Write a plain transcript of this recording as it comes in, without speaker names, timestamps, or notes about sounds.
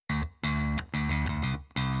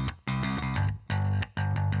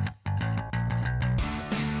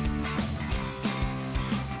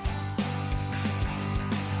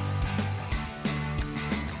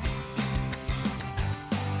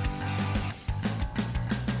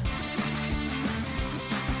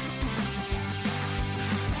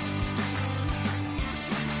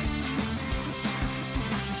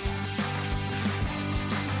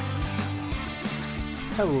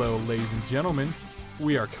Hello, ladies and gentlemen.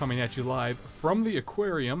 We are coming at you live from the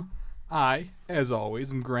aquarium. I, as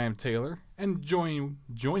always, am Graham Taylor, and joining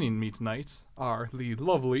me tonight are the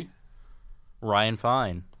lovely Ryan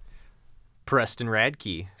Fine. Preston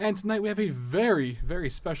Radke. And tonight we have a very,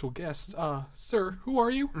 very special guest. Sir, who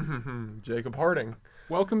are you? Jacob Harding.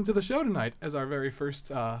 Welcome to the show tonight as our very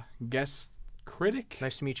first guest critic.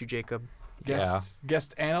 Nice to meet you, Jacob.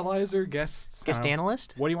 Guest analyzer, guest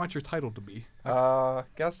Analyst? What do you want your title to be?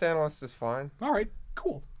 Guest analyst is fine. All right,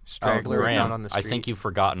 cool. Straggler Graham, found on the street. I think you've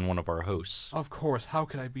forgotten one of our hosts. Of course, how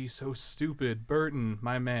could I be so stupid? Burton,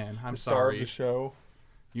 my man, I'm The star of sorry. the show.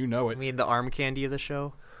 You know I it. mean, the arm candy of the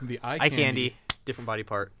show. The Eye candy. Different body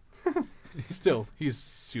part. Still, he's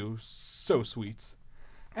so sweet.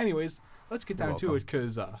 Anyways, let's get You're down to welcome. it,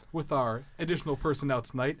 because with our additional personnel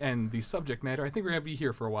tonight and the subject matter, I think we're going to be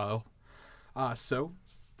here for a while. So,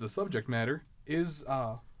 the subject matter is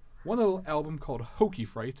one little album called Hokey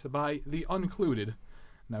Fright by The Uncluded.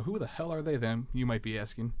 Now, who the hell are they then, you might be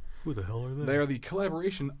asking? Who the hell are They are the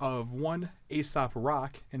collaboration of one Aesop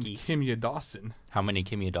Rock and Kimya Dawson. How many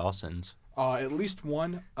Kimya Dawsons? At least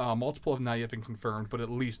one. Multiple have not yet been confirmed, but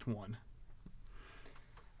at least one.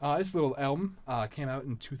 This little album came out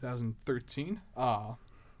in 2013.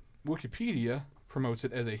 Wikipedia promotes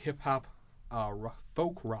it as a hip-hop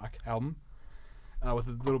folk rock album with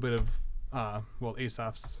a little bit of,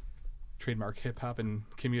 Aesop's trademark hip-hop and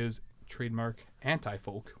Kimya's trademark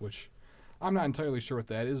anti-folk, which I'm not entirely sure what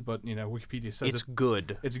that is, but, Wikipedia says It's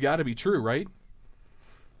good. it's got to be true, right?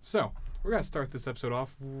 So, we're going to start this episode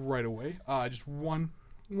off right away. Just one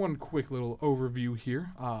quick little overview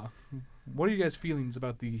here. What are you guys' feelings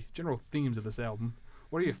about the general themes of this album?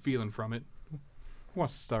 What are you feeling from it? Who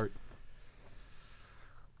wants to start?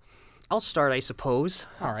 I'll start, I suppose.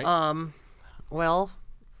 All right. Well,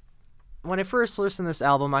 when I first listened to this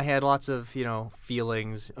album, I had lots of,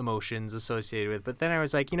 feelings, emotions associated with it. But then I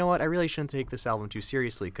was like, you know what? I really shouldn't take this album too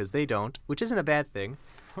seriously, because they don't, which isn't a bad thing.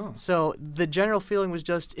 Huh. So the general feeling was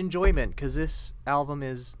just enjoyment, because this album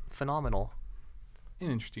is phenomenal.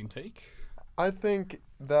 An interesting take. I think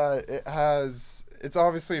that it's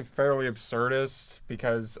obviously fairly absurdist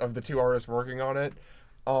because of the two artists working on it.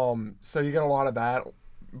 So you get a lot of that.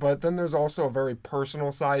 But then there's also a very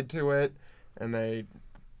personal side to it. And I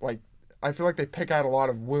feel like they pick out a lot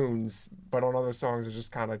of wounds, but on other songs it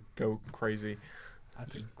just kind of go crazy.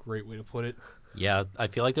 That's a great way to put it. Yeah, I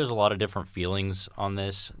feel like there's a lot of different feelings on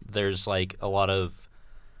this. There's like a lot of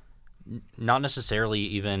not necessarily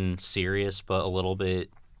even serious, but a little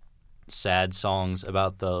bit sad songs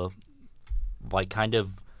about the kind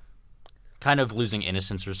of losing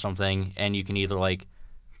innocence or something, and you can either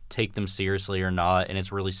take them seriously or not, and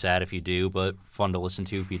it's really sad if you do, but fun to listen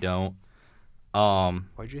to if you don't.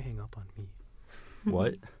 Why'd you hang up on me?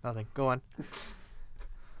 What? Nothing. Go on.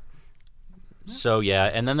 So yeah,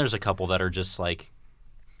 and then there's a couple that are just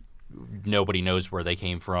nobody knows where they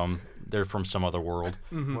came from. They're from some other world.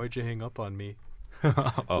 Mm-hmm. Why'd you hang up on me?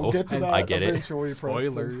 We'll get to that I get it. eventually.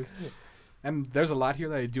 Spoilers. And there's a lot here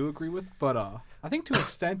that I do agree with, but I think to an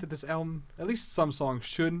extent that this album, at least some songs,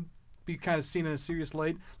 should be kind of seen in a serious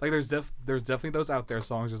light. Like there's definitely those out there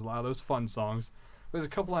songs. There's a lot of those fun songs. There's a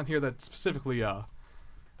couple on here that specifically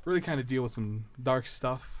really kind of deal with some dark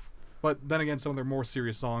stuff. But then again, some of their more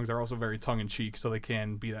serious songs are also very tongue-in-cheek, so they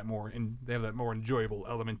can be they have that more enjoyable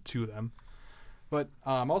element to them. But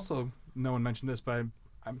also, no one mentioned this, but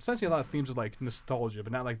I'm sensing a lot of themes of nostalgia,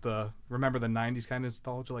 but not like the remember the 90s kind of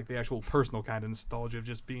nostalgia, like the actual personal kind of nostalgia of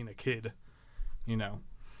just being a kid,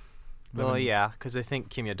 Well, yeah, because I think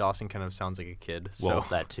Kimya Dawson kind of sounds like a kid. So. Well,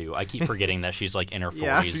 that too. I keep forgetting that she's in her 40s.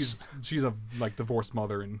 Yeah. She's a divorced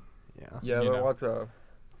mother, and Yeah, You there are know. lots of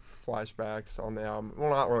flashbacks on the album. Well,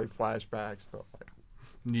 not really flashbacks, but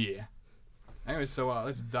yeah. Anyway, so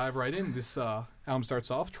let's dive right in. This album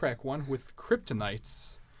starts off track 1 with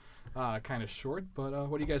Kryptonites. Kind of short, but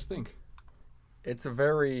what do you guys think? it's a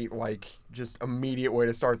very just immediate way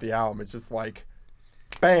to start the album. It's just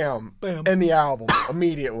bam, in the album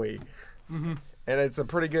immediately. Mm-hmm. And it's a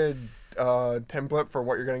pretty good template for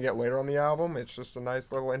what you're going to get later on the album. It's just a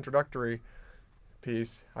nice little introductory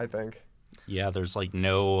piece, I think. Yeah, there's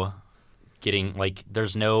no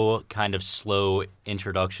there's no kind of slow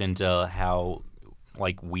introduction to how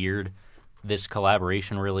weird this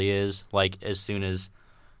collaboration really is. As soon as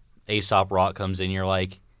Aesop Rock comes in, you're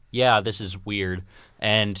like, yeah, this is weird,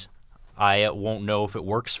 and I won't know if it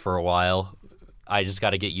works for a while. I just got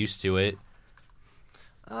to get used to it.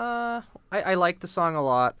 I liked the song a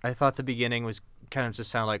lot. I thought the beginning was kind of just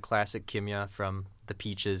sound like classic Kimya from the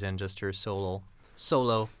Peaches and just her solo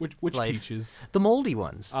Which life. peaches? The moldy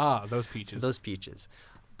ones. Those peaches. Those Peaches.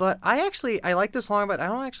 But I like this song, but I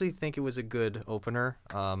don't actually think it was a good opener.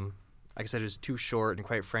 Like I said, it was too short, and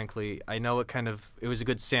quite frankly, I know it was a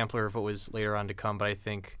good sampler of what was later on to come, but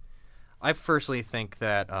I personally think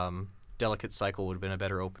that Delicate Cycle would have been a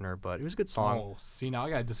better opener, but it was a good song. Oh, see, now I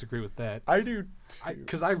gotta disagree with that. I do.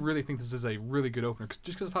 Because I really think this is a really good opener.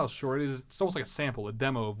 Just because of how short it is, it's almost like a sample, a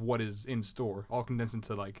demo of what is in store, all condensed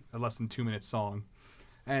into like a less than 2-minute song.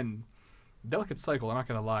 And Delicate Cycle, I'm not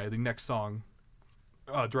gonna lie, the next song,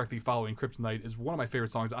 directly following Kryptonite, is one of my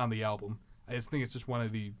favorite songs on the album. I just think it's just one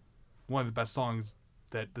of the best songs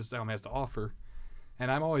that this album has to offer.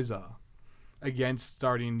 And I'm always against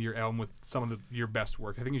starting your album with some of your best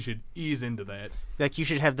work. I think you should ease into that. Like, you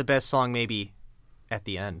should have the best song maybe at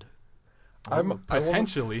the end.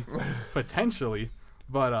 Potentially,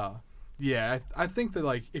 but yeah, I think that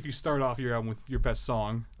like if you start off your album with your best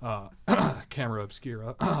song, Camera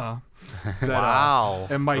Obscura, that, Wow.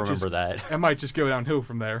 it might Remember it might just go downhill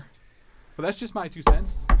from there. But that's just my 2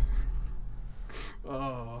 cents.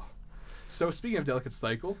 So speaking of Delicate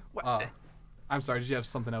Cycle, I'm sorry, did you have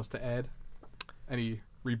something else to add? Any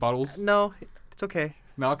rebuttals? No, it's okay.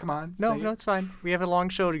 No, come on. No, say no, it. it's fine. We have a long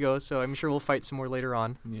show to go, so I'm sure we'll fight some more later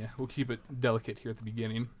on. Yeah, we'll keep it delicate here at the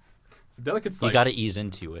beginning. So Delicate Cycle. You got to ease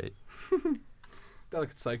into it.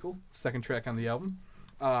 Delicate Cycle, second track on the album.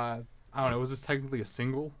 I don't know, was this technically a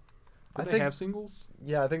single? I Did they think- have singles?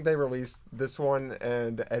 Yeah, I think they released this one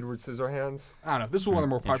and Edward Scissorhands. I don't know. This was one of the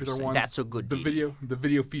more popular Interesting. ones. That's a good The deal.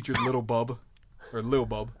 video featured Lil Bub.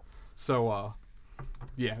 So,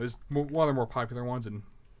 yeah, it was one of the more popular ones, and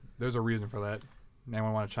there's a reason for that.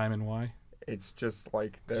 Anyone want to chime in why? It's just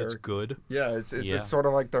like their It's good. yeah, it's Yeah. just sort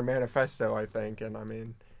of like their manifesto, I think. And I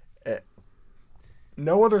mean,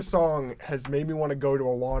 no other song has made me want to go to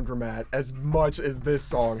a laundromat as much as this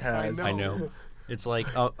song has. know. I know. It's like,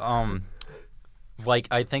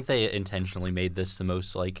 I think they intentionally made this the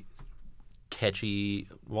most like catchy.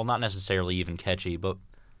 Well, not necessarily even catchy, but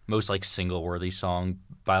most like single-worthy song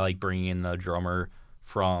by like bringing in the drummer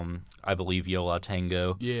from, I believe, Yo La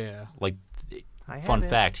Tengo. Yeah. Like, I have fun it.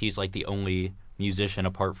 fact, he's like the only musician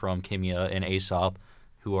apart from Kimya and Aesop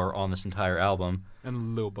who are on this entire album.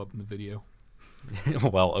 And Lil Bub in the video.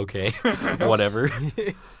 Well, okay, whatever.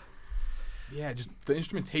 Yeah, just the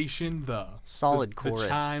instrumentation, the Solid the chorus.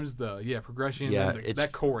 chimes, progression, Yeah, and it's-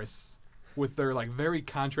 that chorus with their like very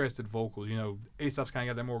contrasted vocals. You know, Aesop's kind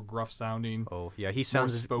of got that more gruff sounding. Oh yeah, he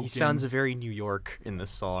sounds spoken. very New York in this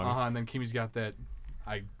song. And then Kimmy's got that,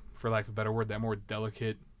 for lack of a better word, that more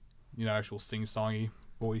delicate, actual sing-songy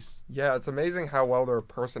voice. Yeah, it's amazing how well their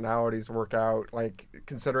personalities work out, like,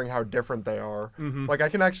 considering how different they are. Mhm. Like, I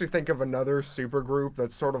can actually think of another supergroup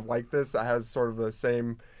that's sort of like this, that has sort of the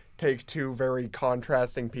same take two very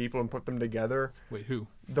contrasting people and put them together. Wait, who?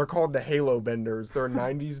 They're called the Halo Benders. They're a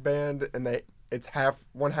 90s band, and it's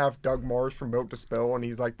one half Doug Marsh from Boat to Spill, and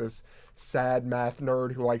he's like this sad math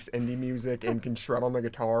nerd who likes indie music and can shred on the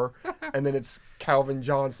guitar. And then it's Calvin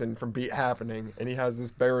Johnson from Beat Happening, and he has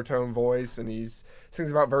this baritone voice, and he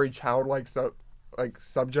sings about very childlike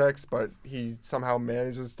subjects, but he somehow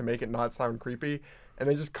manages to make it not sound creepy. And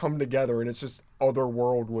they just come together, and it's just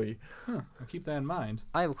otherworldly. Huh. I'll keep that in mind.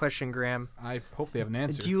 I have a question, Graham. I hope they have an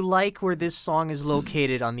answer. Do you like where this song is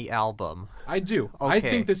located on the album? I do. I Okay.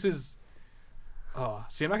 think this is.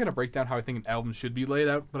 See, I'm not going to break down how I think an album should be laid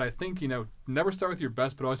out, but I think, never start with your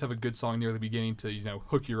best, but always have a good song near the beginning to,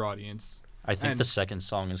 hook your audience. I think the And- second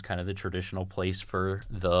song is kind of the traditional place for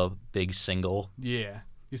the big single. Yeah.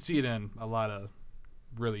 You see it in a lot of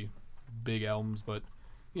really big albums, but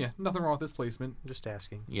yeah, nothing wrong with this placement. Just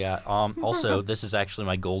asking. Yeah. Also, this is actually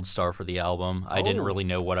my gold star for the album. I didn't Oh. really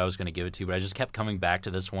know what I was going to give it to, but I just kept coming back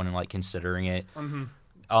to this one and like considering it. Mm-hmm.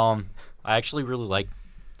 I actually really like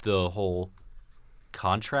the whole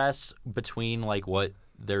contrast between like what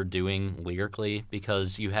they're doing lyrically,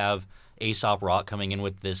 because you have Aesop Rock coming in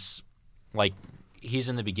with this, like, he's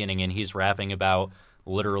in the beginning and he's rapping about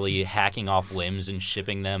literally hacking off limbs and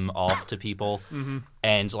shipping them off to people. Mm-hmm.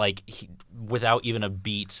 And like without even a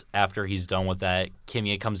beat after he's done with that,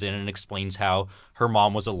 Kimya comes in and explains how her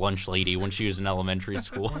mom was a lunch lady when she was in elementary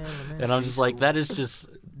school. And I'm just like, that is just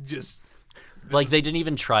like, they didn't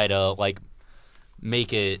even try to like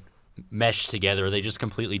make it mesh together. They just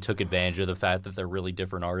completely took advantage of the fact that they're really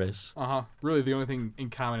different artists. Really, the only thing in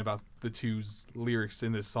common about the two's lyrics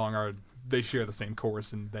in this song are they share the same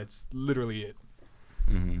chorus, and that's literally it.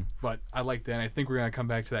 Mm-hmm. But I like that, and I think we're going to come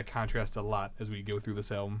back to that contrast a lot as we go through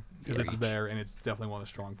this album, because it's there, and it's definitely one of the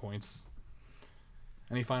strong points.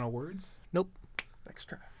 Any final words? Next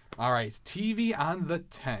track. All right, TV on the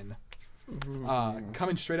 10.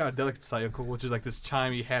 Coming straight out of Delicate Cycle, which is like this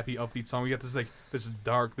chimey, happy, upbeat song. We got this like this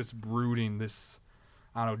dark, this brooding, this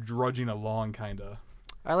I don't know, drudging along kind of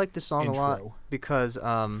I like this song a lot intro. because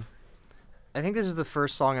I think this is the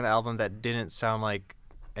first song on the album that didn't sound like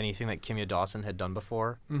anything that Kimya Dawson had done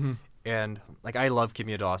before. Mm-hmm. And like I love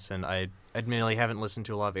Kimya Dawson. I admittedly haven't listened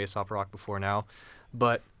to a lot of Aesop Rock before now,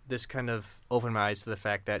 but this kind of opened my eyes to the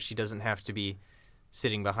fact that she doesn't have to be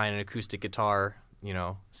sitting behind an acoustic guitar, you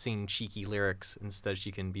know, singing cheeky lyrics. Instead,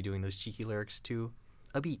 she can be doing those cheeky lyrics to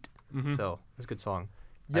a beat. Mhm. So it's a good song.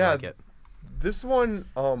 Yeah, I like it. This one,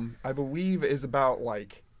 I believe, is about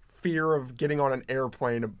like fear of getting on an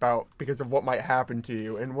airplane because of what might happen to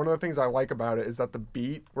you. And one of the things I like about it is that the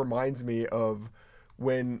beat reminds me of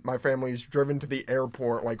when my family is driven to the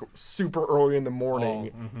airport like super early in the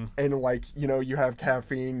morning, and like, you know, you have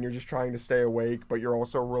caffeine, you're just trying to stay awake, but you're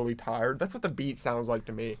also really tired. That's what the beat sounds like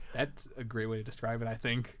to me. That's a great way to describe it, I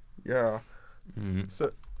think. Yeah. Mhm.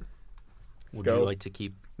 So Would Go. you like to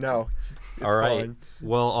keep? no. It's All right. fine.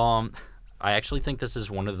 Well, I actually think this is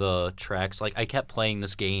one of the tracks. Like, I kept playing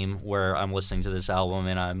this game where I'm listening to this album,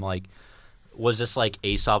 and I'm like, was this like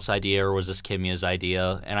Aesop's idea or was this Kimya's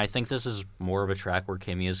idea? And I think this is more of a track where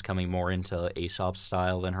Kimya's coming more into Aesop's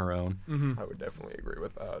style than her own. Mm-hmm. I would definitely agree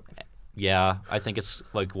with that. Yeah, I think it's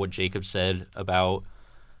like what Jacob said about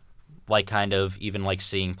like kind of even like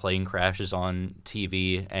seeing plane crashes on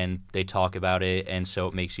TV and they talk about it, and so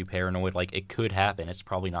it makes you paranoid. Like, it could happen. It's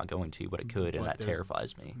probably not going to, but it could, and But that there's-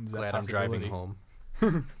 terrifies me. Glad I'm driving home.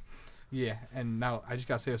 Yeah, and now I just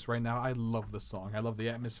gotta say this right now. I love this song. I love the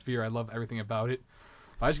atmosphere. I love everything about it.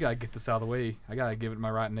 I just gotta get this out of the way. I gotta give it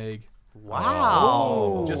my rotten egg.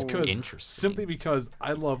 Wow. Just because, Interesting. simply because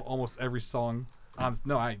I love almost every song.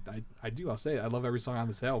 No, I do. I'll say it. I love every song on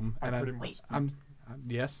this album. And pretty much- I'm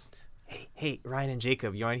yes. Hey, Ryan and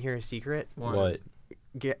Jacob, you want to hear a secret? What?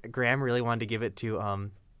 Graham really wanted to give it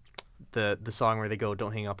to the song where they go,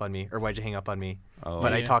 "Don't hang up on me," or "Why'd you hang up on me?" Oh,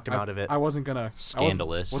 But I Yeah, talked him out of it. I wasn't gonna.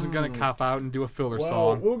 Scandalous. Wasn't gonna cop out and do a filler Well,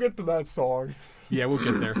 song. we'll get to that song. Yeah, we'll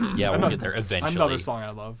get there. yeah, we'll Another- get there eventually. Another song I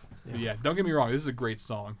love. Yeah, don't get me wrong. This is a great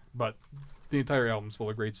song, but the entire album's full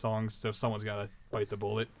of great songs, so someone's got to bite the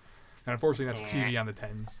bullet. And unfortunately, that's TV on the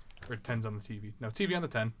 10s. Or 10s on the TV. No, TV on the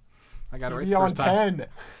 10. I got it right the Beyond first time. 10.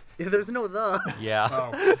 There's no the. Yeah.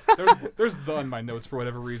 Oh, there's the in my notes for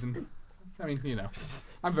whatever reason. I mean, you know,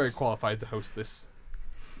 I'm very qualified to host this.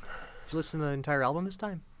 Did you listen to the entire album this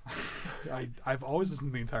time? I've always listened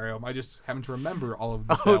to the entire album. I just happen to remember all of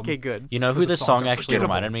this Okay, album. good. You know who The this songs song are actually forgettable.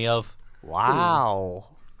 reminded me of? Wow.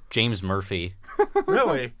 James Murphy.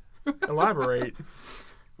 Really? Elaborate.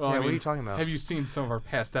 Well, Yeah, I what are mean, you talking about? Have you seen some of our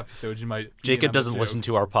past episodes? You might. be in Jacob on the doesn't joke. listen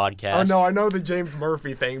to our podcast. Oh, no, I know the James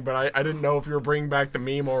Murphy thing, but I didn't know if you were bringing back the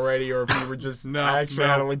meme already or if you were just No, actually no.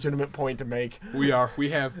 had a legitimate point to make. We have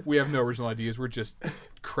no original ideas. We're just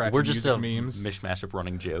crappy We're just music a memes, mishmash of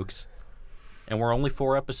running jokes. And we're only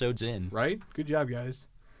 4 episodes in. right? Good job, guys.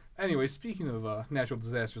 Anyway, speaking of natural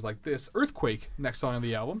disasters like this, Earthquake, next song on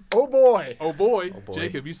the album. Oh, boy. Oh boy, boy.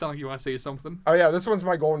 Jacob, you sound like you want to say something. Oh, yeah, this one's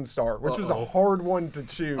my golden star, which was a Uh-oh. hard one to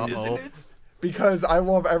choose. Uh-oh. it? Because I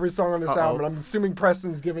love every song on this Uh-oh. album, and I'm assuming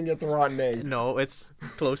Preston's giving it the rotten egg. No, it's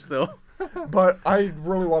close though. But I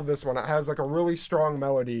really love this one. It has like a really strong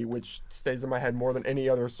melody, which stays in my head more than any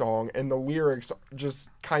other song, and the lyrics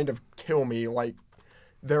just kind of kill me. Like,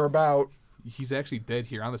 they're about, He's actually dead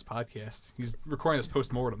here on this podcast. He's recording this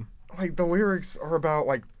post-mortem. like, the lyrics are about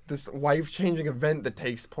like this life-changing event that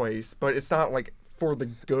takes place, but it's not like for the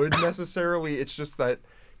good necessarily. It's just that,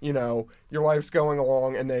 you know, your life's going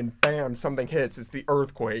along and then bam, something hits. It's the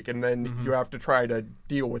earthquake, and then you have to try to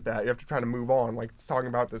deal with that. You have to try to move on. Like, it's talking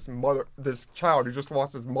about this child who just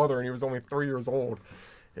lost his mother and he was only 3 years old.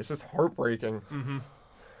 It's just heartbreaking.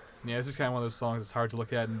 Yeah, this is kind of one of those songs that's hard to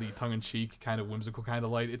look at in the tongue-in-cheek, kind of whimsical kind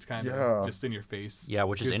of light. It's kind Yeah. of just in your face. Yeah,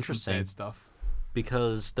 which is Here's some interesting. sad stuff.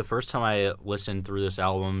 Because the first time I listened through this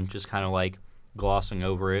album, just kind of like glossing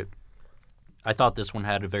over it, I thought this one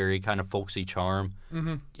had a very kind of folksy charm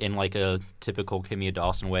in like a typical Kimya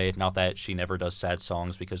Dawson way. Not that she never does sad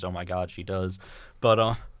songs, because oh my god, she does.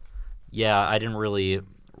 But yeah, I didn't really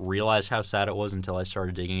realize how sad it was until I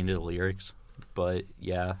started digging into the lyrics. But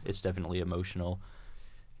yeah, it's definitely emotional.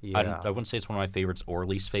 Yeah. I wouldn't say it's one of my favorites or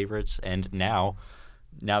least favorites. And now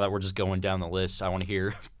that we're just going down the list, I want to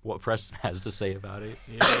hear what Preston has to say about it.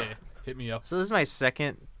 Yeah, hit me up. So this is my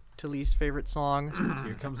second to least favorite song.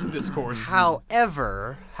 Here comes the discourse.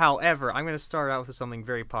 However, I'm going to start out with something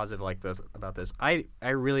very positive like this about this. I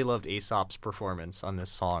really loved Aesop's performance on this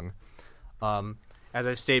song. As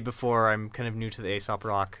I've stated before, I'm kind of new to the Aesop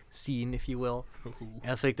rock scene, if you will.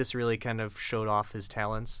 And I feel like this really kind of showed off his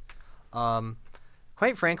talents.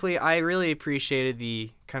 Quite frankly, I really appreciated the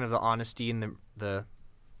kind of the honesty and the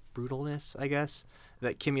brutalness, I guess,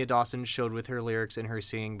 that Kimya Dawson showed with her lyrics and her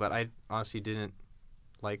singing, but I honestly didn't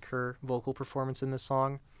like her vocal performance in this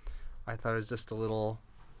song. I thought it was just a little...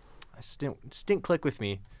 I just didn't click with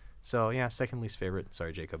me. So, yeah, second least favorite.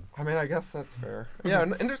 Sorry, Jacob. I mean, I guess that's fair. Yeah,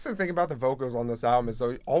 an interesting thing about the vocals on this album is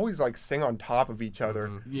they always like sing on top of each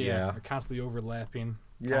other. Yeah. They're constantly overlapping.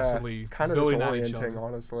 Yeah, Constantly it's kind of building on each disorienting, other.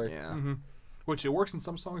 honestly. Yeah. Which it works in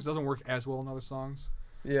some songs, doesn't work as well in other songs.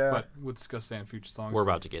 Yeah. But we'll discuss that in future songs. We're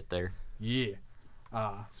about to get there. Yeah.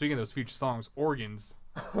 Speaking of those future songs, Organs.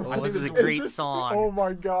 Oh, I think this is a this- great this- song. Oh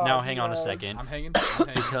my god. Now, hang on a yes. second. I'm hanging.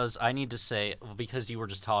 Because I need to say, because you were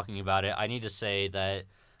just talking about it, I need to say that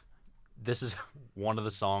this is one of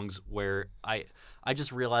the songs where I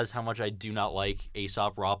just realized how much I do not like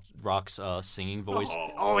Aesop Rock's singing voice.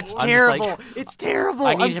 Oh, it's I'm just terrible. like- It's terrible.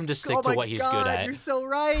 I need him to stick oh to my what he's good God, at. You're so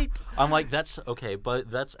right. I'm like, that's okay,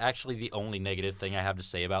 but that's actually the only negative thing I have to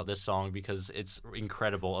say about this song because it's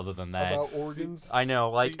incredible other than that. About organs. I know,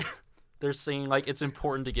 like, they're saying, like, it's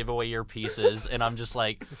important to give away your pieces, and I'm just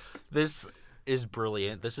like, this is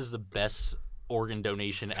brilliant. This is the best organ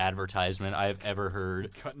donation advertisement I've ever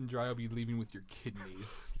heard. Cut and dry, I'll be leaving with your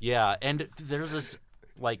kidneys. Yeah, and there's this,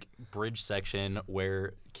 like, bridge section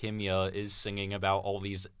where Kimya is singing about all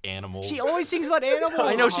these animals. She always sings about animals.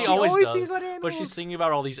 I know she always does, sings about animals. but she's singing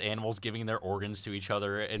about all these animals giving their organs to each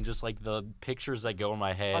other, and just like the pictures that go in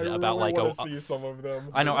my head I about really like want to see some of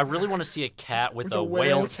them. I know I really want to see a cat with, With a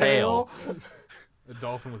whale tail. A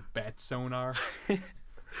dolphin with bat sonar.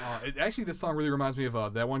 Actually, this song really reminds me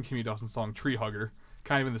of that one Kimmy Dawson song, Tree Hugger.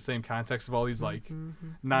 Kind of in the same context of all these like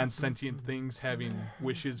non-sentient things having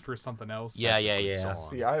wishes for something else. Yeah, yeah, yeah.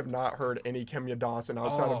 See, I have not heard any Kimya Dawson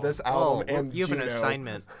outside Oh. of this Oh, album and you have an Juno.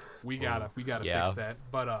 assignment. We gotta Yeah. fix that.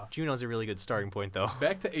 But Juno's a really good starting point, though.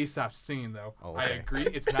 back to Aesop's singing though. Oh, I okay. agree,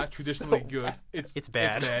 it's not traditionally so good. It's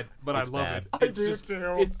bad. It's bad, but It's I love bad. it. I It's do just,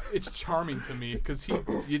 too. It's charming to me because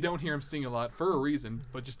you don't hear him sing a lot for a reason,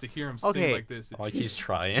 but just to hear him sing Okay. like this, it's, Like he's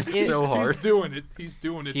trying He's- so hard. He's doing it. He's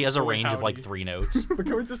doing it. He has a boy, range of like howdy. 3 notes. But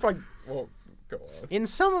can we just like, well, go on. In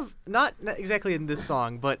some of not exactly in this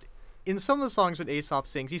song, but in some of the songs when Aesop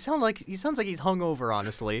sings, he sounds like he's hungover,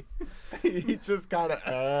 honestly. He just kind of.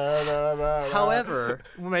 However,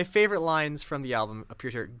 one of my favorite lines from the album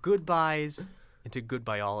appears here: "Goodbyes into good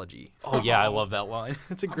biology." Oh yeah, I love that line.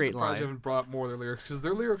 That's a I'm great surprised line. they haven't brought more of their lyrics because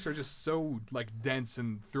their lyrics are just so like dense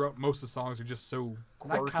and throughout most of the songs are just so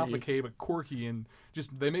not Quirky. complicated but quirky and just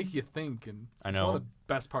they make you think and I it's know. one of the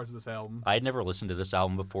best parts of this album. I had never listened to this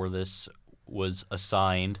album before this was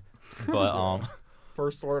assigned, but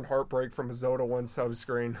First learned Heartbreak from a Zoda 1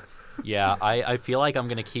 subscreen. yeah, I feel like I'm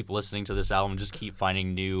gonna keep listening to this album and just keep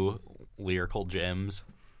finding new lyrical gems.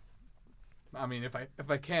 I mean, if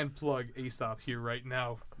I can plug Aesop here right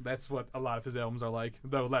now, that's what a lot of his albums are like.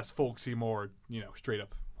 Though less folksy, more straight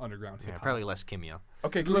up underground hip Yeah, hop. probably less Kimya.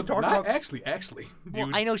 Okay, can we talk Not about actually, Well,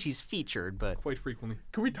 dude, I know she's featured, but quite frequently.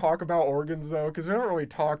 organs though? Because we haven't really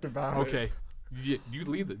talked about it. Okay, you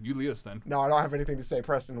lead us then. No, I don't have anything to say.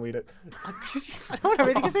 Preston, lead it. I don't have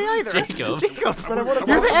anything to say either. Jacob. But I wanna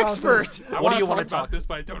You're talk the about expert. this. I What do you want wanna to talk talk- about this,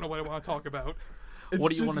 but I don't know what I want to talk about. It's What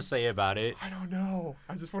do you want to just- say about it? I don't know.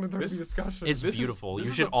 I just wanted there to be discussion. It's This is- beautiful. this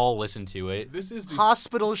You is should a- all listen to it. This is the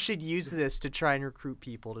Hospitals should use this to try and recruit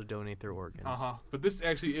people to donate their organs. But this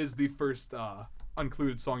actually is the first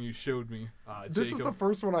uncluded song you showed me, This Jacob. is the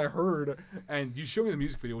first one I heard. And you showed me the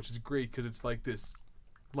music video, which is great because it's like this,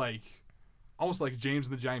 like almost like James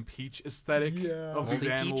and the Giant Peach aesthetic Yeah. of these Moldy Peach?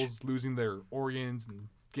 animals losing their organs and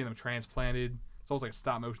getting them transplanted. It's almost like a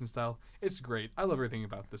stop motion style. It's great. I love everything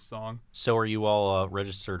about this song. So are you all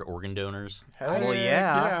registered organ donors? Heck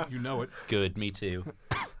yeah. You know it. Good, me too.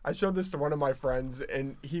 I showed this to one of my friends,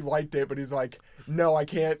 and he liked it, but he's like, "No, I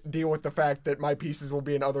can't deal with the fact that my pieces will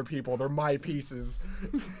be in other people. They're my pieces."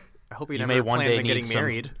 I hope he You never may one plans day on need getting some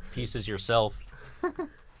married. pieces yourself.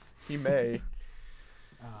 He may.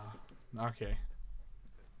 Okay.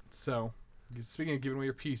 So, speaking of giving away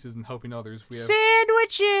your pieces and helping others, we have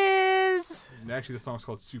Sandwiches. actually the song's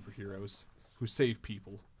called "Superheroes Who Save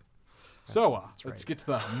People." So, let's get to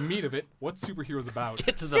the meat of it. What's superheroes about?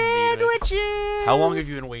 Get to the meat of it. Sandwiches. How long have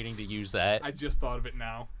you been waiting to use that? I just thought of it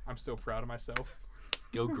now. I'm so proud of myself.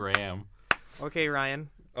 Go Graham. Okay, Ryan.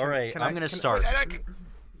 All right, Can I'm I- going to can I- start.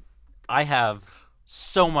 I have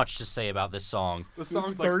so much to say about this song. The This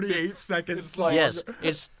song's like 38 seconds it's long. Yes,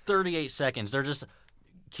 it's 38 seconds. They're just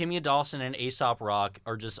Kimya Dawson and Aesop Rock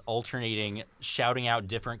are just alternating, shouting out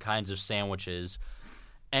different kinds of sandwiches.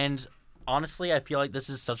 And honestly, I feel like this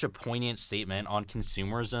is such a poignant statement on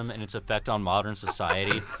consumerism and its effect on modern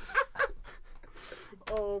society.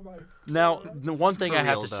 Oh my. Now, the one thing For I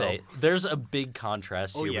have real, to say, there's a big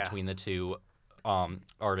contrast Oh, here yeah. between the two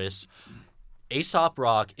artists. Aesop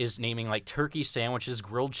Rock is naming like turkey sandwiches,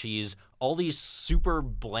 grilled cheese, all these super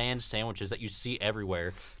bland sandwiches that you see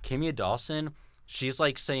everywhere. Kimya Dawson, she's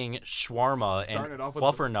like saying shawarma Starting and it off with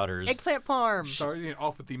fluffernutters. Eggplant parm. Starting it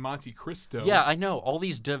off with the Monte Cristo. Yeah, I know. All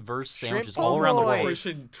these diverse Shrimp sandwiches po' all around the boy.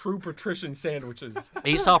 world. True patrician sandwiches.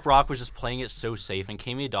 Aesop Rock was just playing it so safe, and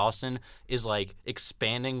Kimya Dawson is like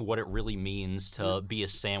expanding what it really means to be a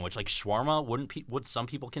sandwich. Like shawarma, would some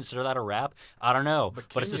people consider that a wrap? I don't know,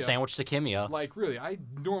 but it's a Kimya- sandwich to Kimya. Like, really, I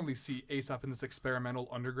normally see Aesop in this experimental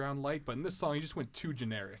underground light, but in this song, he just went too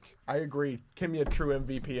generic. I agree. Kimya, true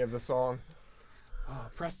MVP of the song.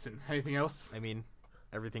 Preston, anything else? I mean,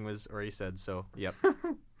 everything was already said, so yep.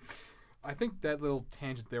 I think that little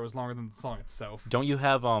tangent there was longer than the song itself. Don't you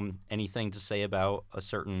have anything to say about a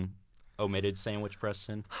certain omitted sandwich,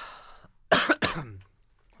 Preston? Time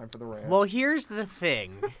for the rant. Well, here's the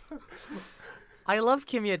thing. I love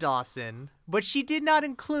Kimya Dawson, but she did not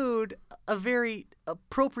include a very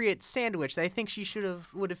appropriate sandwich that I think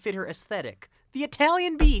would have fit her aesthetic. The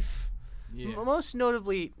Italian beef. Yeah. Most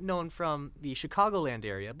notably known from the Chicagoland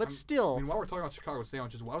area, but still, I mean, while we're talking about Chicago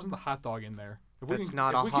sandwiches, why wasn't the hot dog in there? If we that's can-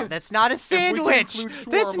 not if a we hot, can- that's not a sandwich. include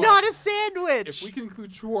That's shawarma- not a sandwich. If we can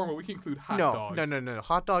include shawarma, we can include hot no, dogs. no.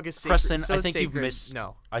 Hot dog is sacred. Preston, so I think you've sacred. missed.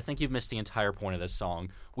 No, I think you've missed the entire point of this song.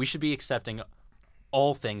 We should be accepting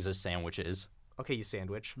all things as sandwiches. okay, you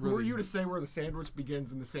sandwich. Who are you to say where the sandwich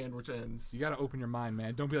begins and the sandwich ends? You gotta open your mind,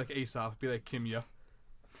 man. Don't be like Aesop. Be like Kimya.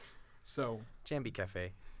 So, Jambi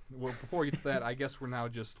Cafe. well, before we get to that, I guess we're now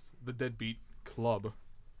just the Deadbeat Club.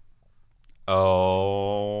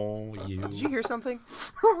 Oh, Did you. you hear something?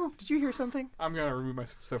 Did you hear something? I'm gonna remove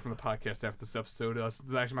myself from the podcast after this episode. This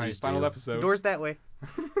is actually my Please final do. episode. Doors that way.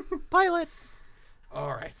 Pilot. All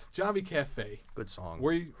right, Jambi Cafe. Good song.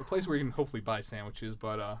 A place where you can hopefully buy sandwiches,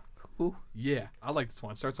 but Ooh. yeah, I like this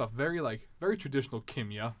one. It starts off very traditional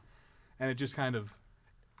Kimya, and it just kind of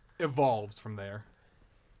evolves from there.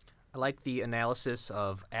 I like the analysis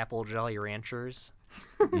of Apple Jolly Ranchers.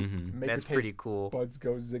 Mhm. Make That's your pretty taste cool. Buds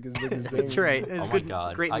go zigga zigga zing. That's right. There's Oh my good,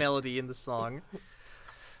 God. great I- melody in the song.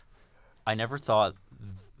 I never thought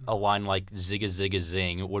a line like "zigga zigga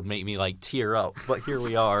zing" would make me like tear up, but here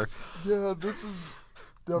we are. Yeah, this is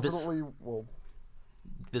definitely well.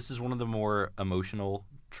 This is one of the more emotional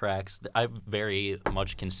tracks. I've very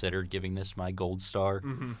much considered giving this my gold star.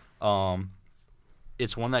 Mm-hmm.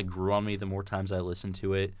 It's one that grew on me the more times I listened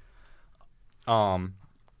to it.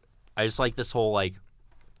 I just like this whole like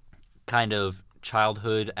kind of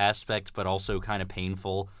childhood aspect, but also kind of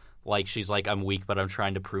painful. Like she's like, I'm weak, but I'm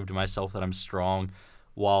trying to prove to myself that I'm strong.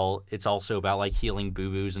 While it's also about like healing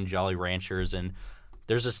boo-boos and Jolly Ranchers, and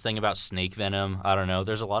there's this thing about snake venom. I don't know.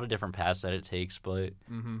 There's a lot of different paths that it takes, but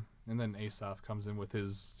Mm-hmm. And then Aesop comes in with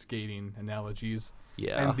his skating analogies.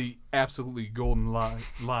 yeah. And the absolutely golden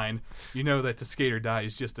line, you know that to skate or die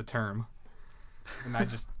is just a term. And I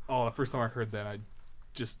just, the first time I heard that, I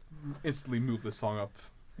just instantly moved the song up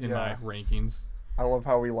in my Yeah. rankings. I love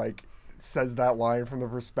how he like says that line from the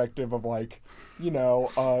perspective of like,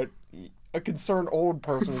 a concerned old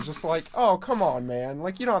person is just like, oh come on man,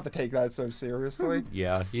 like you don't have to take that so seriously.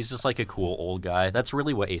 Yeah, he's just like a cool old guy. That's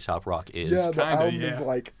really what Aesop Rock is. Yeah, the Kinda, album yeah. is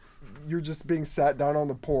like you're just being sat down on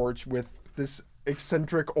the porch with this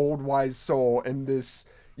eccentric old wise soul and this,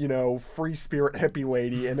 free spirit hippie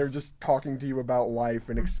lady, and they're just talking to you about life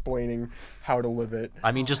and explaining how to live it.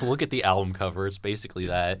 I mean, just look at the album cover. It's basically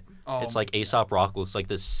that. It's like Aesop Rock looks like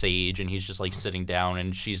this sage, and he's just like sitting down,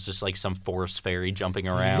 and she's just like some forest fairy jumping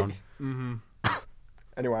around. Mm-hmm.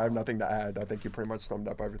 Anyway, I have nothing to add. I think you pretty much summed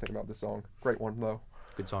up everything about this song. Great one though.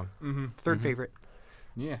 Good song. Mm-hmm. Third favorite.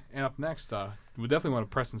 Yeah, and up next, we definitely one of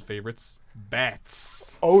Preston's favorites,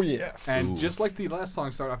 Bats. Oh yeah. And Ooh. just like the last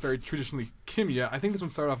song started off very traditionally Kimya, I think this one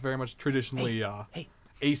started off very much traditionally Hey.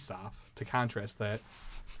 Aesop, to contrast that.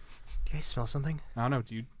 Do you guys smell something? I don't know,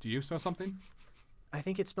 do you smell something? I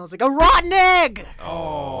think it smells like a rotten egg.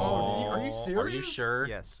 Oh, are you Are you serious? sure?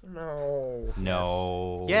 Yes. No.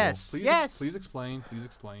 No. Yes. Please, yes. Please explain. Please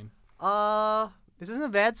explain. This isn't a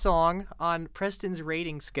bad song. On Preston's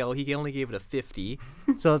rating scale, he only gave it a 50.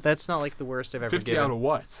 So that's not like the worst I've ever 50 given. out of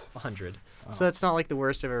what? 100. So that's not like the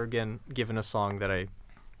worst I've ever given a song that I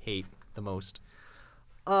hate the most.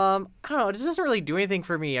 I don't know. It doesn't really do anything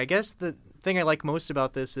for me. I guess the thing I like most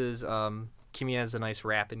about this is Kimmy has a nice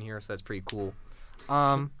rap in here, so that's pretty cool.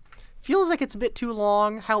 Feels like it's a bit too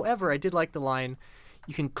long. However, I did like the line,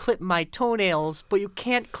 "You can clip my toenails, but you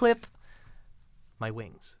can't clip my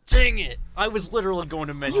wings. Dang it! I was literally going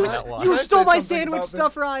to mention that line. Can You I stole say my something sandwich about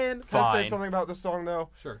stuff, this? Ryan. Can I say Fine. something about this song though?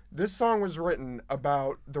 Sure. This song was written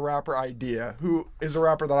about the rapper Idea, who is a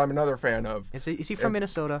rapper that I'm another fan of. Is he from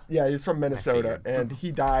Minnesota? Yeah, he's from Minnesota, figured. and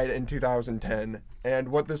he died in 2010. And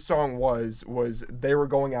what this song was they were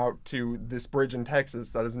going out to this bridge in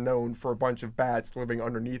Texas that is known for a bunch of bats living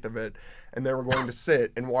underneath of it, and they were going to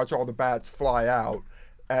sit and watch all the bats fly out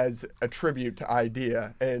as a tribute to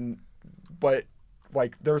Idea. But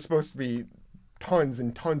like there were supposed to be tons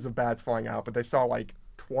and tons of bats flying out, but they saw like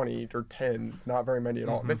 20 or 10, not very many at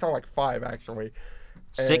all. They saw like 5 actually.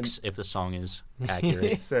 6 if the song is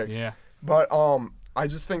accurate. 6. Yeah. But I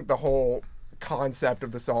just think the whole concept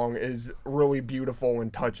of the song is really beautiful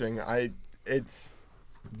and touching. It's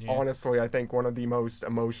Yeah. honestly I think one of the most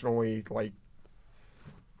emotionally like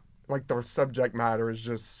the subject matter is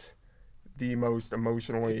just the most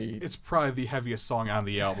emotionally It's probably the heaviest song on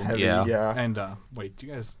the album. heavy. Yeah. Yeah. And wait, do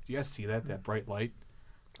you guys see that bright light?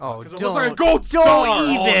 Oh, 'Cause it looks like a don't. gold star! Oh,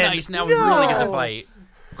 even. nice. Now we really get to No. fight.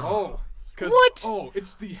 Oh, What? Oh,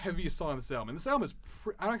 it's the heaviest song on this album. And this album is,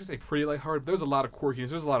 I'm not gonna say pretty lighthearted. But there's a lot of quirkiness.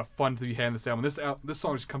 There's a lot of fun to be had in this album. This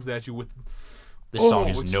song just comes at you with This song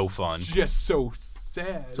it's is no fun. just so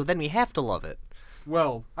sad. So then we have to love it.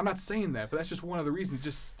 Well, I'm not saying that, but that's just one of the reasons it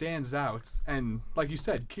just stands out. And like you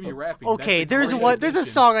said, Kimmy rapping. Okay, that's a great there's a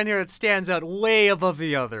addition. song on here that stands out way above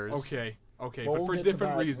the others. Okay, Well, but we'll for get to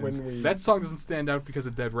different that reasons. when we- That song doesn't stand out because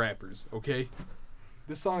of dead rappers. Okay,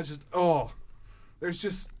 this song is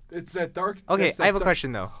just it's that dark. Okay, it's that I have a dark-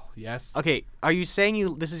 question though. Yes. Okay, are you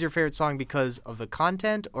saying this is your favorite song because of the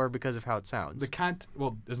content or because of how it sounds? The content.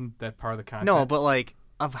 Well, isn't that part of the content? No, but like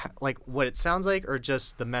what it sounds like, or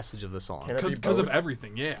just the message of the song. Can it be because of both?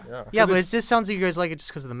 everything. Yeah. Yeah. Yeah, but it it's- just sounds like you guys like it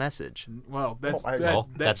just because of the message. Well, that's Well, Well,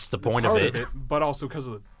 that's the point of part it. but also because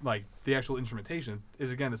of the actual instrumentation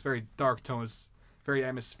is again this very dark tone, this very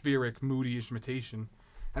atmospheric, moody instrumentation,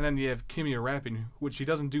 and then you have Kimmy rapping, which she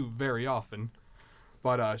doesn't do very often,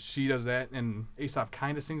 but she does that, and Aesop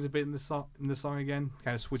kind of sings a bit in this song again,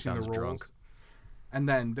 kind of switching Sounds the roles. drunk. And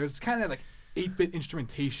then there's kind of like 8-bit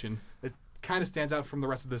instrumentation that kind of stands out from the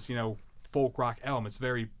rest of this, folk rock album. It's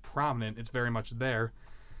very prominent. It's very much there,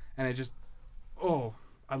 and it just,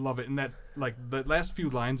 I love it. And that the last few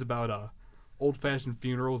lines about old-fashioned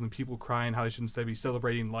funerals and people crying, how they should instead be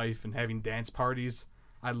celebrating life and having dance parties.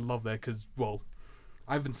 I love that because, well,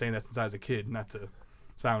 I've been saying that since I was a kid. Not to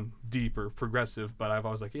sound deep or progressive, but I've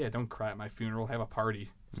always yeah, don't cry at my funeral. Have a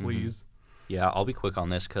party, please. Yeah, I'll be quick on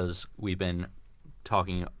this because we've been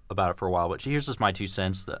talking about it for a while. But here's just my 2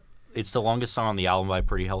 cents. That it's the longest song on the album by a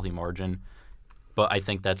pretty healthy margin. But I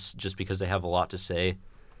think that's just because they have a lot to say.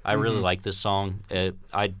 I really like this song.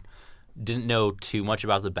 I didn't know too much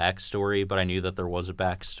about the backstory, but I knew that there was a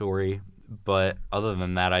backstory. But other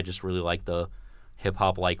than that, I just really like the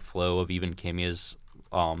hip-hop-like flow of even Kimya's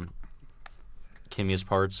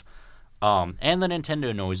parts. And the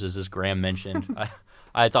Nintendo noises, as Graham mentioned.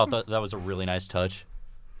 I thought that was a really nice touch.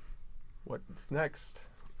 What's next,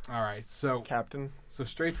 All right, so Captain?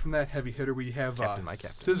 straight from that heavy hitter, we have Captain, my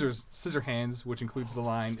captain. Scissor Hands, which includes the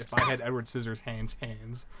line, "If I had Edward Scissors hands."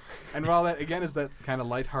 And while that again is that kind of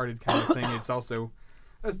lighthearted kind of thing, it's also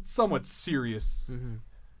somewhat serious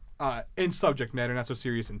in subject matter, not so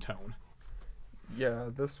serious in tone. Yeah,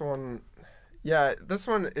 this one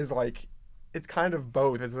is like, it's kind of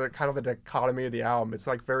both. It's kind of the dichotomy of the album. It's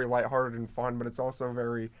like very lighthearted and fun, but it's also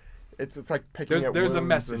very, it's like picking at There's a wounds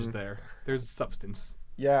message and- there. There's substance.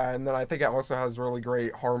 Yeah, and then I think it also has really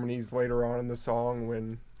great harmonies later on in the song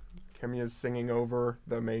when Kimya's singing over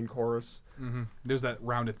the main chorus. There's that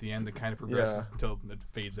round at the end that kind of progresses until it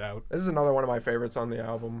fades out. This is another one of my favorites on the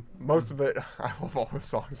album. Most of it, I love all the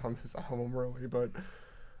songs on this album, really, but,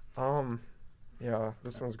 yeah,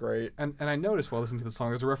 this one's great. And I noticed while listening to the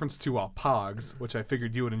song, there's a reference to Pogs, which I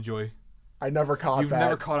figured you would enjoy. I never caught You've that.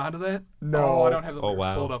 never caught on to that? No. Oh, I don't have the Oh, lyrics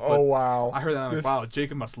wow. pulled up. Oh, But wow. I heard that. I'm like, This- wow,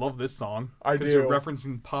 Jacob must love this song. I Because you're do.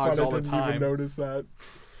 referencing But Pogs I all the didn't time. even notice that.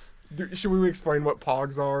 Should we explain what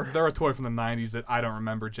Pogs are? They're a toy from the 90s that I don't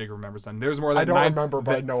remember. Jacob remembers them. There's more of I that don't nine- remember,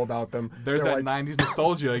 but I that- know about them. There's They're that like, 90s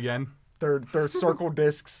nostalgia again. They're circle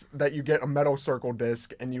discs that you get a metal circle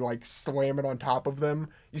disc and you like slam it on top of them.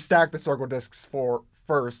 You stack the circle discs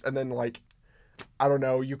first and then I don't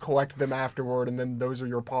know, you collect them afterward and then those are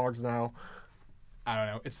your Pogs now. I don't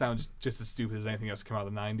know. It sounds just as stupid as anything else that came out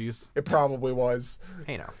of the 90s. It probably was.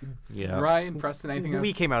 Hey, now Yeah. Ryan, Preston, anything else?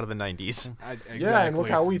 we came out of the '90s. Exactly. Yeah, and look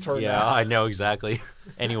how we turned Yeah, out. I know exactly.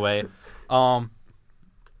 Anyway, I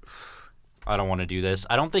don't want to do this.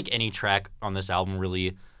 I don't think any track on this album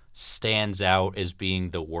really stands out as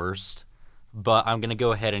being the worst, but I'm going to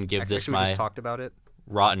go ahead and give Actually, this we my just talked about it.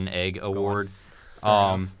 Rotten Egg Award.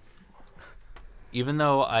 enough. Even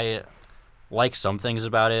though I like some things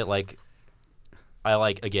about it, like I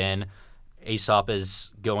like again, Aesop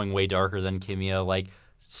is going way darker than Kimia. Like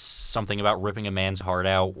something about ripping a man's heart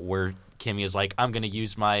out, where Kimia's like, "I'm gonna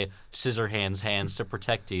use my scissor hands to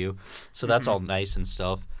protect you." So that's all nice and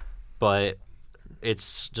stuff, but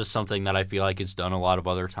it's just something that I feel like it's done a lot of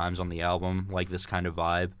other times on the album, like this kind of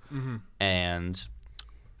vibe. And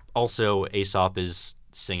also, Aesop is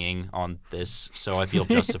singing on this, so I feel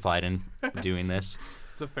justified in doing this.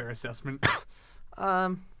 It's a fair assessment.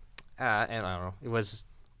 And I don't know. It was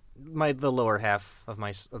the lower half of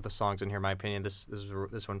the songs in here. In my opinion,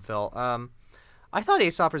 this one fell. I thought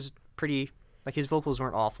Aesop was pretty. Like his vocals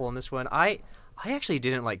weren't awful in this one. I actually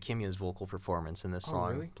didn't like Kimia's vocal performance in this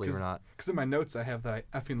song. Really? Believe it or not. Because in my notes I have that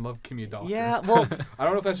I effing love Kimia Dawson. Yeah. Well, I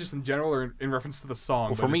don't know if that's just in general or in reference to the song.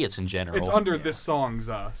 Well, for me, it's in general. It's under this song's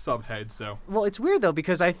subhead, so. well, it's weird though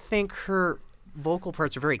because I think her vocal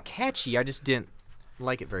parts are very catchy. I just didn't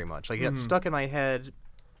like it very much. Like it got stuck in my head.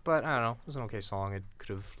 But I don't know. It was an okay song. I could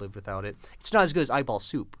have lived without it. It's not as good as Eyeball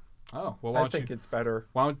Soup. Oh, well, why I don't think you... it's better.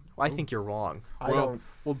 Why don't, I think you're wrong. well,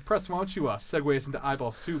 Preston, why don't you segue us into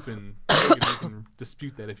Eyeball Soup and you can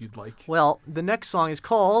dispute that if you'd like. Well, the next song is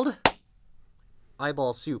called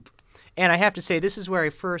Eyeball Soup. And I have to say, this is where I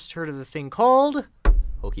first heard of the thing called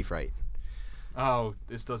Hokey Fright. Oh,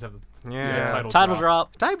 this does have the Yeah. Title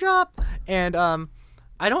drop. Time drop. And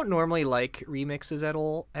I don't normally like remixes at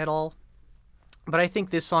all. But I think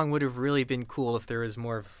this song would have really been cool if there was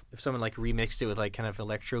more of if someone like remixed it with like kind of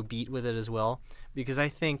electro beat with it as well, because I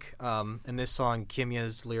think in this song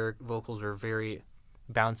Kimia's lyric vocals are very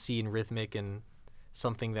bouncy and rhythmic and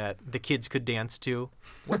something that the kids could dance to.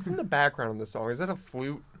 What's in the background of the song? Is that a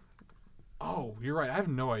flute? Oh, you're right. I have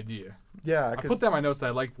no idea. Yeah, I put because that in my notes that I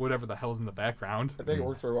like whatever the hell's in the background. I think it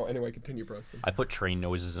works very well. Anyway, continue, Preston. I put train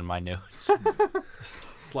noises in my notes.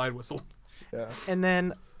 Slide whistle. Yeah. And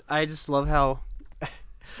then I just love how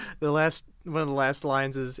one of the last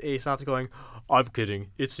lines is Aesop's going, "I'm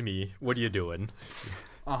kidding, it's me. What are you doing?"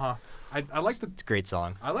 Uh-huh. I like the... It's a great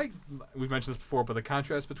song. I like, we've mentioned this before, but the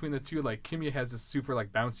contrast between the two, like Kimia has this super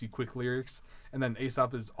like bouncy, quick lyrics, and then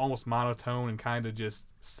Aesop is almost monotone and kind of just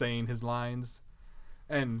saying his lines.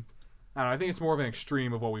 And I don't know, I think it's more of an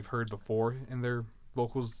extreme of what we've heard before in their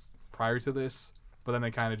vocals prior to this, but then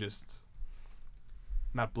they kind of just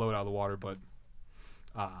not blow it out of the water, but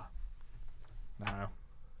I don't know.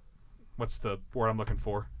 What's the word I'm looking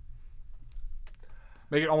for?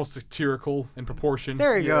 Make it almost satirical in proportion.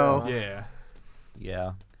 There you go. Yeah.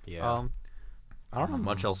 Yeah. Yeah. I don't have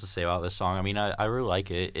much else to say about this song. I mean, I really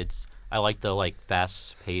like it. I like the like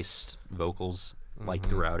fast-paced vocals like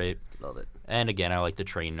throughout it. Love it. And again, I like the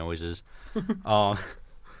train noises.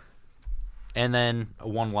 And then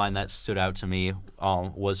one line that stood out to me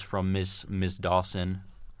was from Miss Dawson.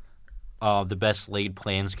 The best laid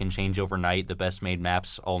plans can change overnight. The best made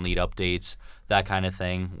maps all need updates. That kind of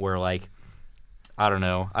thing. Where like, I don't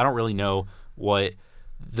know. I don't really know what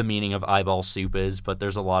the meaning of eyeball soup is, but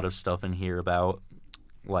there's a lot of stuff in here about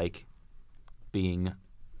like being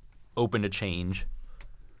open to change.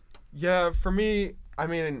 Yeah, for me, I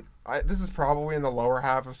mean, this is probably in the lower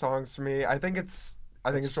half of songs for me. I think it's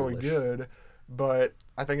really foolish. good, but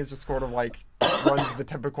I think it's just sort of like runs the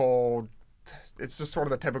typical. It's just sort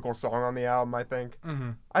of the typical song on the album, I think.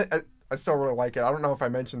 Mm-hmm. I still really like it. I don't know if I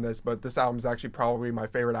mentioned this, but this album is actually probably my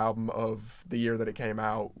favorite album of the year that it came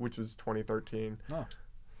out, which was 2013. Oh.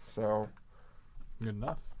 So, Good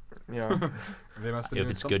enough. yeah. They must be If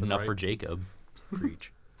doing it's good something enough right. for Jacob.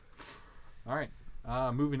 Preach. All right.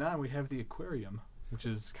 Moving on, we have the Aquarium, which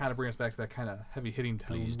is kind of bringing us back to that kind of heavy hitting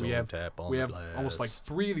tone. Please we don't have tap on we the have glass. almost like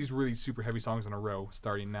 3 of these really super heavy songs in a row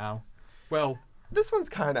starting now. Well, This one's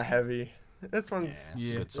kind of heavy. This one's,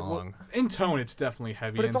 It's a good song. in tone, it's definitely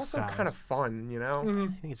heavy. but it's in also sound. kind of fun, you know?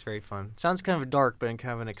 Mhm. I think it's very fun. Sounds kind of dark, but in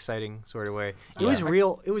kind of an exciting sort of way. It Yeah. was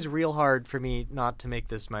real. It was real hard for me not to make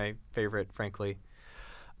this my favorite, frankly.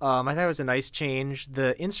 I thought it was a nice change.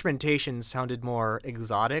 The instrumentation sounded more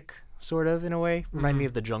exotic, sort of in a way. Reminded me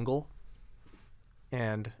of the jungle,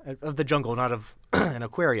 and of the jungle, not of an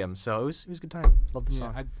aquarium. So it was a good time. Love the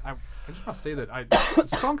song. Yeah, I just want to say that the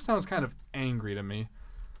song sounds kind of angry to me.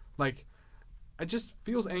 Like, it just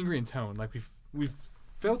feels angry in tone. Like we've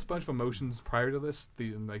felt a bunch of emotions prior to this.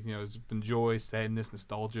 There's been joy, sadness,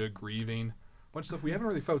 nostalgia, grieving, a bunch of stuff. We haven't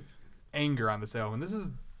really felt anger on this album. This is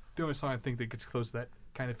the only song I think that gets close to that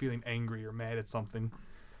kind of feeling angry or mad at something.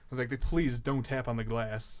 Like, please don't tap on the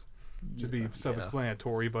glass. Should be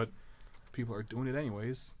self-explanatory, but people are doing it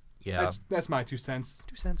anyways. Yeah. That's my 2 cents.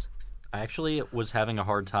 2 cents. I actually was having a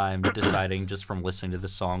hard time deciding just from listening to the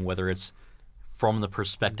song whether it's from the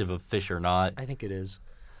perspective of fish or not. I think it is.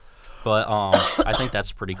 But I think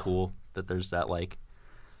that's pretty cool that there's that like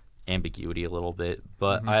ambiguity a little bit.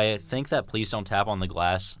 But I think that Please Don't Tap on the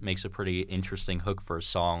Glass makes a pretty interesting hook for a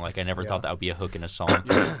song. Like I never thought that would be a hook in a song.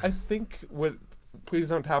 I think with Please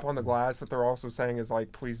Don't Tap on the Glass, what they're also saying is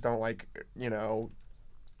like, please don't like,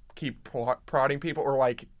 keep prodding people, or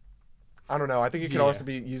like, I don't know. I think it could also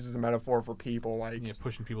be used as a metaphor for people, like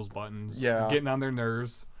pushing people's buttons, Yeah. getting on their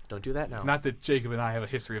nerves. Don't do that now. Not that Jacob and I have a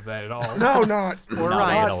history of that at all. no, not Or Not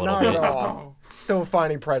Ryan. a little not bit. at all. Still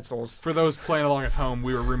finding pretzels. For those playing along at home,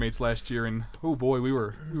 we were roommates last year, and oh boy, we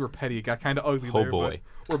were petty. It got kind of ugly Oh there. boy.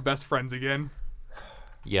 But we're best friends again.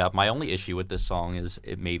 Yeah, my only issue with this song is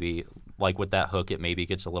it maybe, like with that hook, it maybe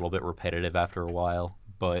gets a little bit repetitive after a while,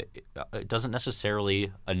 but it doesn't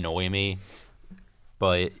necessarily annoy me.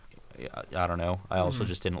 But I don't know. I also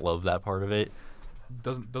just didn't love that part of it.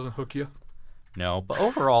 Doesn't hook you. No, but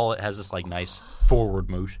overall, it has this like nice forward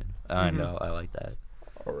motion, and I like that.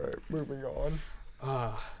 All right, moving on.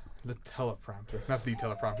 The teleprompter, not the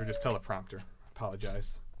teleprompter, just teleprompter.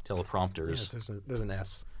 Apologize. Teleprompters, Yes, there's an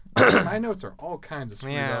S. My notes are all kinds of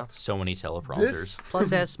screwed Yeah. up. so many teleprompters. This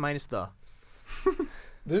Plus S minus the.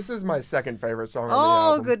 this is my second favorite song on the Oh,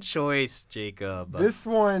 album. good choice, Jacob. This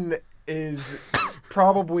one is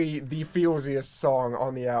probably the feelsiest song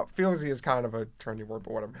on the album. Feelsy is kind of a trendy word,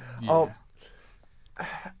 but whatever. Yeah.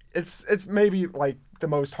 It's maybe like the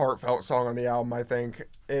most heartfelt song on the album. I think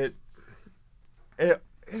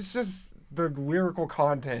it's just the lyrical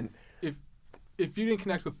content. If you didn't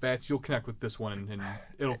connect with Bats, you'll connect with this one, and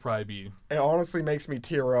it'll probably be. It honestly makes me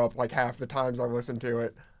tear up like half the times I listen to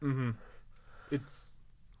it. It's.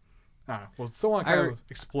 I don't know. Well, someone kind of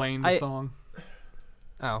explain the I- song.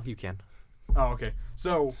 Oh, you can. Oh, okay.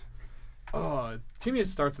 So, Kimia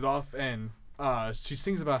starts it off, and she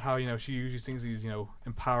sings about how she usually sings these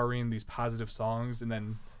empowering, these positive songs, and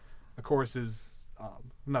then the chorus is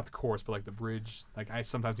not the chorus, but like the bridge. Like I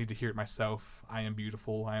sometimes need to hear it myself. I am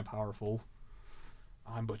beautiful. I am powerful.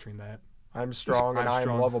 I'm butchering that. I'm strong and I'm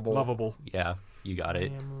strong, lovable. Lovable. Yeah, you got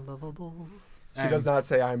it. am lovable. She does not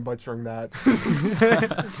say I'm butchering that.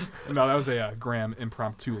 No, that was a Graham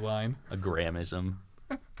impromptu line. A Grahamism.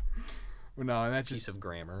 No, and that Piece just of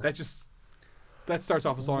grammar. that starts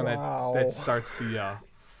off a song Wow. that starts the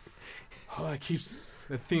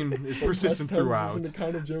the theme is persistent Past tense throughout. isn't the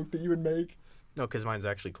kind of joke that you would make. No, because mine's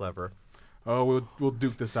actually clever. Oh, we'll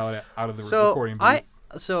duke this out of the So recording booth.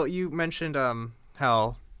 so you mentioned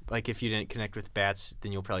how like if you didn't connect with Bats,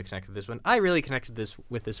 then you'll probably connect with this one. I really connected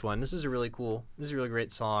with this one. This is a really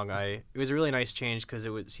great song. It was a really nice change because it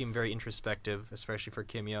would seem very introspective, especially for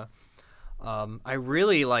Kimia. I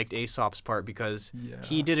really liked Aesop's part because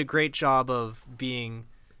he did a great job of being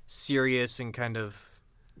serious and kind of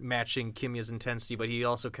matching Kimia's intensity, but he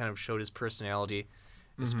also kind of showed his personality,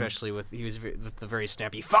 especially with with the very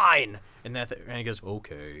snappy "fine" and he goes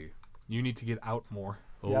 "okay." You need to get out more.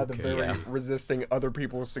 Yeah, the Okay, very yeah. resisting other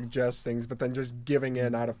people suggest things, but then just giving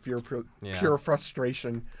in out of pure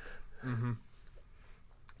frustration.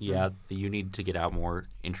 Yeah, the "you need to get out more."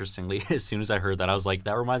 Interestingly, as soon as I heard that, I was like,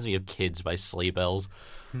 "That reminds me of Kids by Sleigh Bells."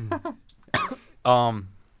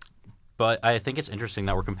 But I think it's interesting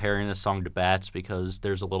that we're comparing this song to Bats because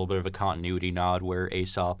there's a little bit of a continuity nod where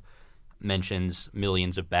Aesop mentions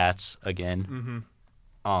millions of bats again.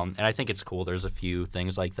 And I think it's cool. There's a few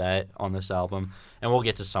things like that on this album, and we'll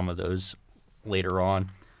get to some of those later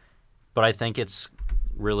on. But I think it's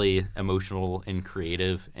really emotional and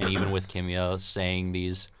creative, and even with Kimia saying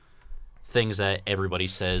these things that everybody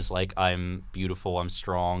says, like I'm beautiful, I'm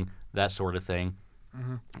strong, that sort of thing.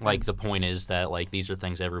 Like the point is that like these are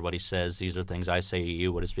things everybody says, these are things I say to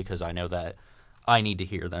you, but it's because I know that I need to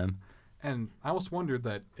hear them. And I almost wondered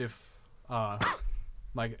that if,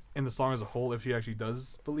 like in the song as a whole, if she actually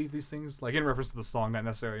does believe these things, like in reference to the song, not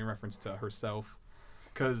necessarily in reference to herself,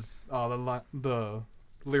 because the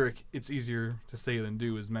lyric "It's easier to say than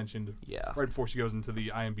do" is mentioned Yeah. right before she goes into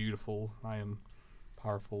the "I am beautiful, I am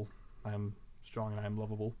powerful, I am strong, and I am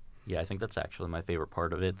lovable." Yeah, I think that's actually my favorite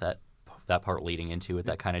part of it, that part leading into it,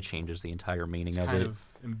 that kind of changes the entire meaning It's of kind it. of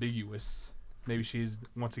ambiguous. Maybe she's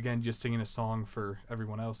once again just singing a song for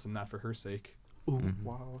everyone else and not for her sake.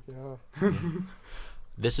 Wow, yeah.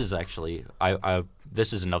 This is actually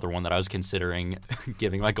this is another one that I was considering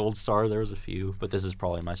giving my gold star. There was a few, but this is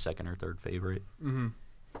probably my second or third favorite.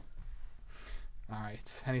 All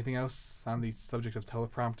right. Anything else on the subject of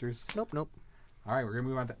teleprompters? Nope. All right, we're gonna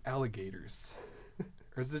move on to alligators.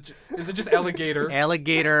 Or is it just alligator?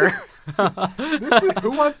 Alligator.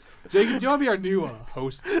 Who wants Jacob? Do you want to be our new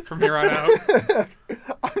host from here on out?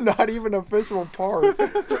 I'm not even official part.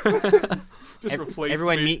 Just replace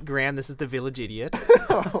Everyone me. meet Graham. This is the village idiot.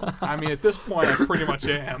 I mean, at this point, I pretty much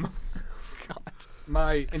am.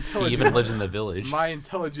 My He intelligence. even lives in the village. My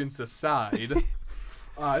intelligence aside,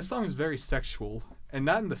 this song is very sexual, and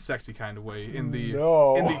not in the sexy kind of way, in the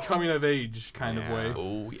coming of age kind of way.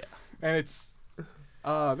 Oh yeah. And it's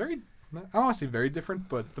very, I don't want to say very different,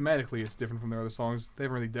 but thematically it's different from their other songs. They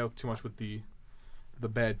haven't really dealt too much with the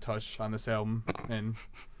bad touch on this album, and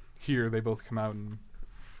here they both come out and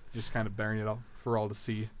just kind of bearing it up for all to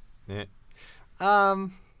see.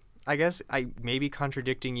 I guess I may be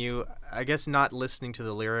contradicting you. I guess not listening to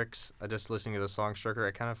the lyrics, just listening to the song structure,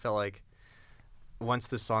 I kind of felt like once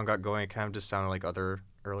the song got going, it kind of just sounded like other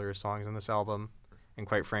earlier songs in this album. And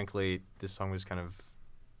quite frankly, this song was kind of,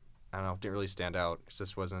 I don't know, didn't really stand out. It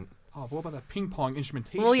just wasn't. Oh, what about that ping pong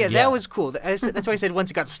instrumentation? Well, yeah, Yeah. that was cool. That's why I said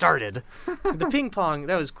once it got started. The ping pong,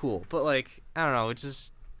 that was cool. But, like, I don't know, it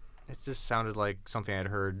just sounded like something I'd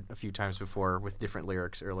heard a few times before with different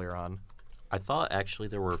lyrics earlier on. I thought actually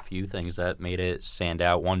there were a few things that made it stand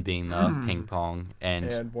out. One being the ping pong,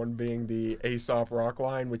 And one being the Aesop rock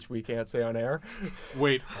line, which we can't say on air.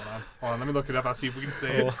 Wait, hold on. Let me look it up. I'll see if we can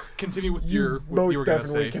say it. Continue with You what you most were gonna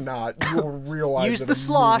definitely say. cannot. You'll realize Use it the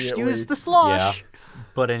slosh. immediately. Use the slosh. yeah.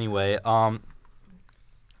 But anyway,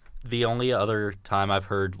 the only other time I've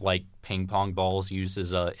heard like ping pong balls used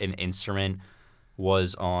as an instrument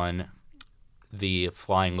was on the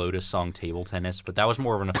Flying Lotus song "Table Tennis," but that was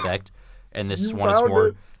more of an effect, and this You one is found more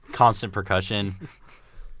it. constant percussion.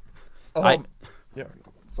 Yeah,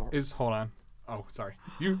 sorry. Hold on. Oh, sorry.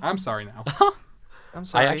 I'm sorry now. I'm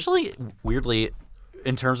sorry. I actually, weirdly,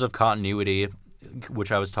 in terms of continuity,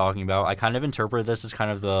 which I was talking about, I kind of interpret this as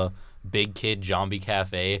kind of the Big Kid Zombie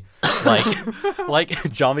Cafe.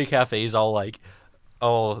 Like Zombie Cafe is all like,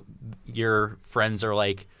 oh, your friends are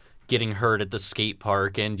like getting hurt at the skate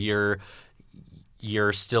park, and you're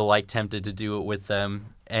still like tempted to do it with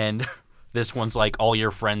them. And this one's like, all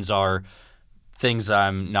your friends are things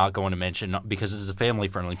I'm not going to mention because this is a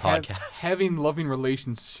family-friendly podcast. Having loving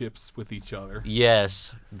relationships with each other.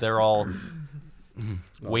 Yes, they're all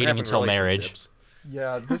waiting having until marriage. relationships.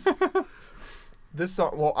 Yeah, this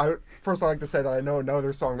song. Well, I'd like to say that I know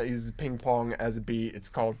another song that uses ping pong as a beat. It's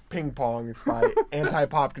called Ping Pong. It's by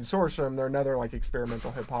Anti-Pop Consortium. They're another like experimental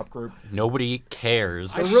hip hop group. Nobody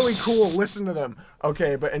cares. They're really cool. Listen to them.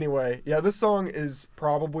 Okay, but anyway, yeah, this song is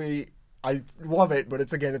probably, I love it, but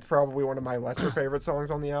it's probably one of my lesser favorite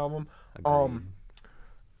songs on the album.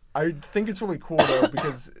 I think it's really cool though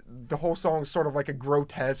because the whole song is sort of like a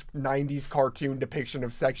grotesque '90s cartoon depiction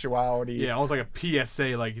of sexuality. Yeah, almost like a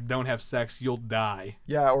PSA, like, don't have sex, you'll die.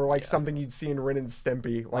 Yeah, or like something you'd see in Ren and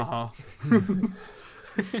Stimpy. Like,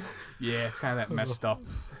 Yeah, it's kind of that messed up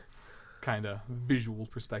kind of visual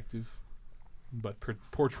perspective, but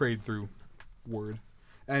portrayed through word.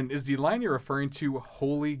 And is the line you're referring to,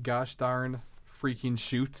 holy gosh darn freaking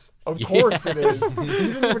shoot? of course it is. You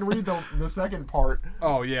didn't even read the second part.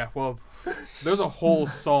 Oh, yeah, well, there's a whole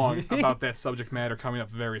song about that subject matter coming up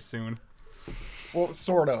very soon. Well,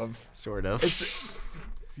 sort of. Sort of.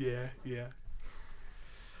 Yeah.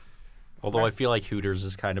 Although I feel like Hooters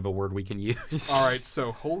is kind of a word we can use. All right,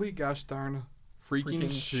 so holy gosh darn freaking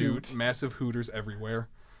Freaking shoot, shoot. massive Hooters everywhere.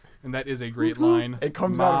 And that is a great line. It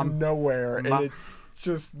comes out of Mom, nowhere, and Mom- it's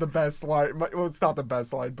just the best line. Well, it's not the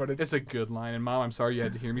best line, but It's a good line. And Mom, I'm sorry you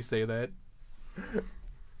had to hear me say that. you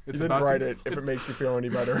It's didn't about write to, it if it makes you feel any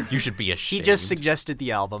better. You should be He ashamed. just suggested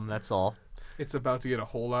the album, that's all. It's about to get a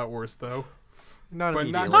whole lot worse, though. Not But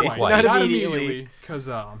immediately. not quite. Not immediately. Because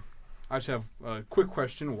I just have a quick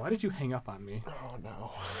question. Why did you hang up on me? Oh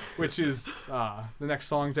no. Which is, the next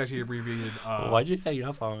song is actually abbreviated Why'd you hang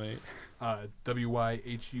up on me?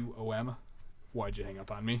 WYHUOM. Why'd you hang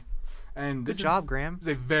up on me? And Good this job, Graham. is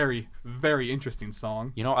a very, very interesting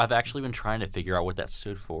song. You know, I've actually been trying to figure out what that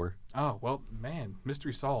stood for. Oh, well, man,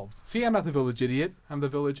 mystery solved. See, I'm not the village idiot. I'm the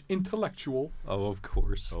village intellectual. Oh, of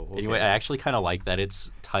course. Oh, okay. Anyway, I actually kind of like that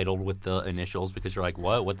it's titled with the initials because you're like,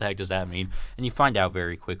 what? What the heck does that mean? And you find out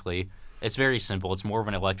very quickly. It's very simple. It's more of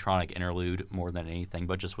an electronic interlude more than anything,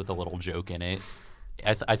 but just with a little joke in it.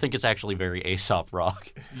 I think it's actually very Aesop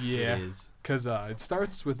rock. Yeah. It is. Because it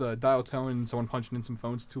starts with a dial tone and someone punching in some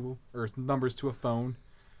numbers to a phone.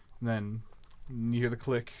 And then you hear the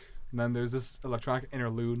click. And then there's this electronic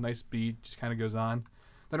interlude, nice beat, just kind of goes on.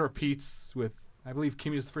 Then it repeats with, I believe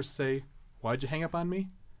Kimmy's the first to say, why'd you hang up on me?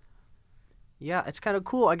 Yeah, it's kind of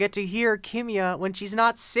cool. I get to hear Kimia when she's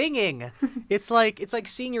not singing. It's like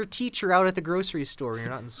seeing your teacher out at the grocery store when you're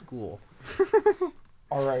not in school.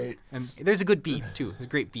 All right. And There's a good beat too. There's a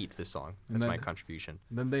great beat to this song. That's then- my contribution.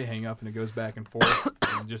 then they hang up and it goes back and forth.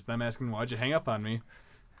 And just them asking, why'd you hang up on me?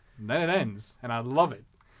 And then it ends. And I love it.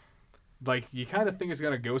 like you kind of think it's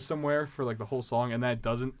gonna go somewhere for like the whole song, and then it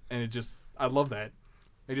doesn't, and I love that.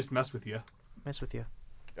 They just mess with you. Mess with you.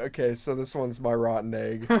 Okay, so this one's my rotten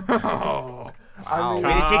egg. Oh, Wow. mean-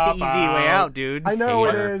 Way to take the easy Cop way out. out, dude. I know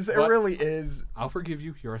it Hater. is. It But- really is. I'll forgive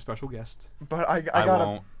you. You're a special guest. But I I gotta.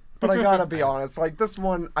 won't. But I gotta be honest. Like this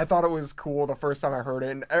one, I thought it was cool the first time I heard it,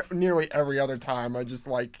 and nearly every other time I just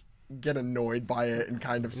like get annoyed by it and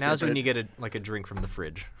kind of. Now's skip when it. you get a drink from the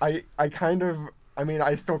fridge. I kind of. I mean,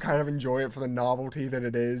 I still kind of enjoy it for the novelty that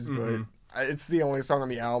it is, Mhm. but it's the only song on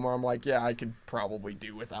the album where I'm like, yeah, I could probably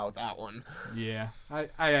do without that one. Yeah, I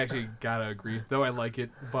actually gotta agree. Though I like it,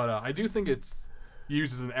 but I do think it's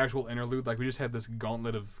used as an actual interlude. Like we just had this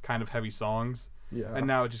gauntlet of kind of heavy songs, Yeah. and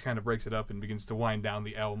now it just kind of breaks it up and begins to wind down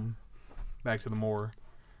the album back to the more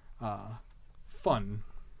fun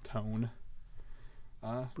tone.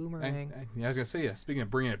 Boomerang. Yeah, I was gonna say, yeah. Speaking of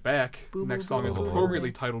bringing it back, next song is boomerang.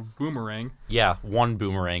 appropriately titled "Boomerang." Yeah, one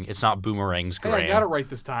boomerang. It's not boomerangs, Hey, Graham. I got it right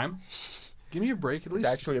this time. Give me a break at least.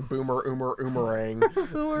 It's actually a boomerang.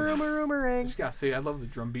 Boomerang. Just gotta say, I love the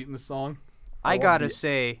drum beat in the song. I love gotta the-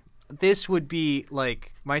 say, this would be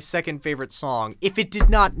like my second favorite song if it did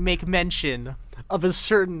not make mention of a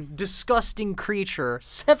certain disgusting creature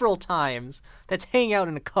several times that's hanging out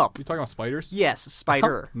in a cup. You talking about spiders? Yes, a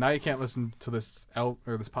spider. Now you can't listen to this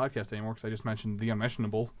this podcast anymore because I just mentioned the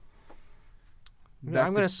unmentionable.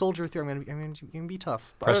 I'm gonna soldier through. I'm gonna be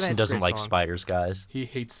tough. But other than Preston that, it's a doesn't great like song. spiders, guys. He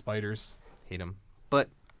hates spiders. Hate him. But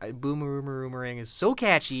Boomerang is so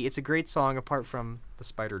catchy. It's a great song apart from the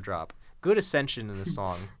spider drop. Good ascension in the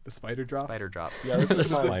song. The spider drop. Spider drop. Yeah, this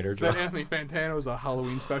is my Spider Is that drop. Anthony Fantano's a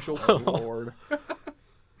Halloween special? Oh, Lord.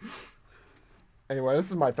 Anyway, this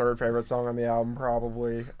is my third favorite song on the album,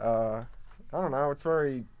 probably. I don't know. It's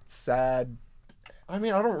very sad. I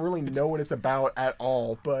mean, I don't really know what it's about at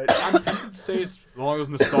all, but I'm tempted to say it's along those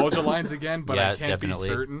nostalgia lines again, but Yeah, I can't definitely.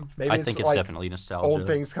 be certain. maybe I think it's like definitely nostalgia. old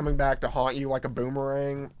things coming back to haunt you like a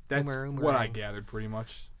boomerang. That's Boomerang. what I gathered pretty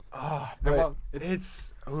much. Oh, And but well,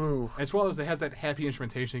 it's ooh. It's one of those that has that happy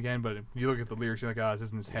instrumentation again, but if you look at the lyrics, you're like, oh, this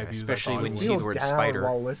isn't as happy especially as I thought when it you was. see Feel the word down spider.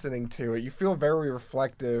 while listening to it. You feel very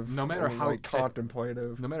reflective. No matter and, how like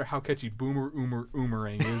contemplative. No matter how catchy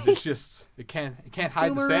Boomerang is, it's just it can't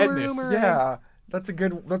hide the Boomer, sadness. Boomer. Yeah, that's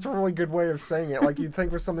a really good way of saying it. Like you'd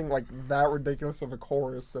think for something like that ridiculous of a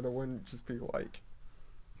chorus that it wouldn't just be like,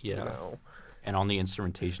 Yeah. you know. And on the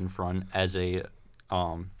instrumentation front, as a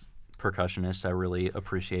percussionist, I really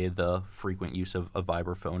appreciated the frequent use of a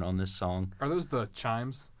vibraphone on this song. Are those the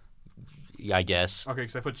chimes? Yeah, I guess. Okay,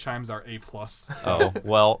 because I put chimes are A+. Oh,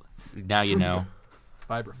 well, now you know.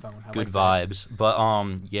 Vibraphone. I Good like that. vibes.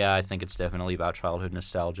 But yeah, I think it's definitely about childhood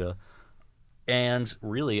nostalgia. And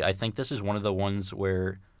really, I think this is one of the ones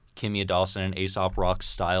where Kimya Dawson and Aesop Rock's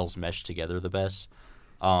styles mesh together the best.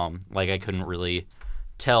 Like I couldn't really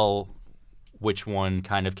tell which one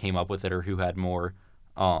kind of came up with it or who had more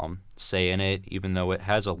say in it, even though it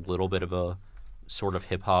has a little bit of a sort of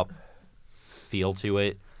hip hop feel to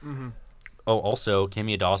it. Mm-hmm. Oh, also,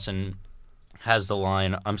 Kimya Dawson has the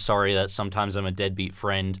line, "I'm sorry that sometimes I'm a deadbeat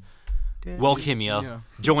friend." Well, Kimya, Yeah.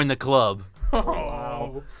 join the club.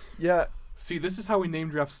 Oh. Yeah, See, this is how we name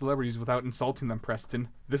drop celebrities without insulting them, Preston.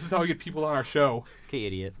 This is how we get people on our show. Okay,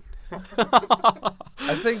 idiot.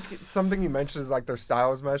 I think something you mentioned is like their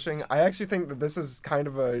styles meshing. I actually think that this is kind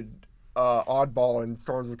of a oddball in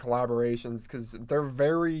terms of collaborations because they're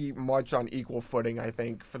very much on equal footing. I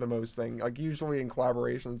think for the most thing, like usually in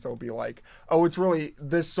collaborations, they'll be like, "Oh, it's really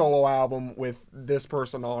this solo album with this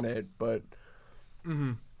person on it," but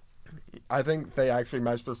Mm-hmm. I think they actually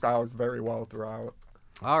mesh their styles very well throughout.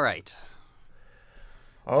 All right.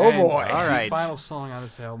 Oh And boy! all right. The final song on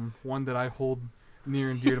this album, one that I hold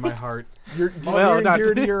near and dear to my heart, You're Well, near not- and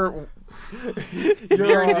dear to your.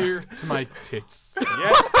 near and dear to my tits.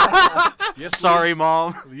 Yes. Yes. Sorry,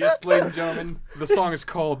 Mom. Yes, ladies and gentlemen, the song is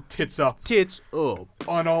called "Tits Up." Tits up.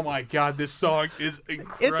 And oh my God, this song is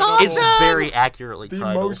incredible. awesome! It's very accurately The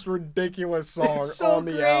titled. most ridiculous song It's so on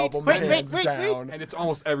the great. album, Wait, hands wait. down. And it's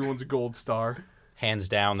almost everyone's gold star. Hands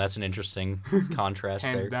down, that's an interesting contrast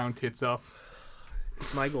Hands there. down, tits up.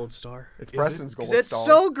 It's my gold star. It's it? Preston's gold 'Cause it's star.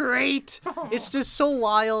 so great. It's just so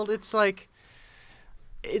wild. It's like,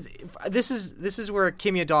 this is where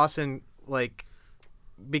Kimya Dawson like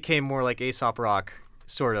became more like Aesop Rock,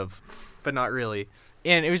 sort of, but not really.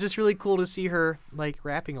 And it was just really cool to see her like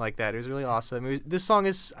rapping like that. It was really awesome. This song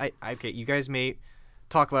is okay. You guys may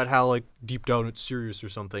talk about how like deep down it's serious or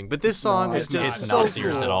something, but this song not. is just It's so not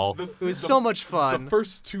serious cool. at all. It was so much fun. The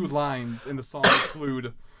first two lines in the song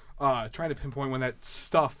include trying to pinpoint when that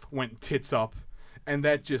stuff went tits up, and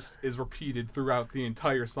that just is repeated throughout the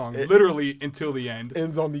entire song, It- literally until the end.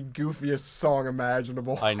 Ends on the goofiest song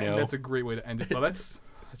imaginable. I And know. that's a great way to end it. Well, let's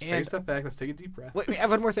take a And- step back. Let's take a deep breath. Wait, I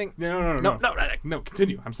have one more thing. No.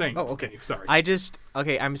 Continue. I'm saying. Oh, okay. Continue.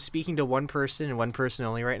 Sorry. I'm speaking to one person and one person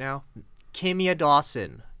only right now. Kimya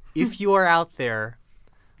Dawson, if you are out there,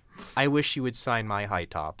 I wish you would sign my high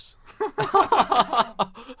tops.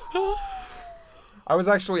 I was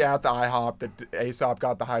actually at the IHOP that Aesop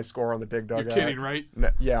got the high score on the Dig Dug. You're kidding, right?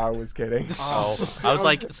 Yeah, I was kidding. Oh, I was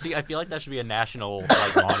like, see, I feel like that should be a national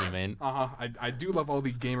like monument. I do love all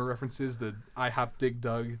the gamer references. The IHOP Dig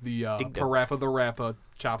Dug, the Dig Dug. Parappa the Rappa,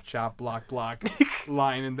 Chop Chop Block Block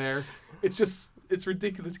line in there. It's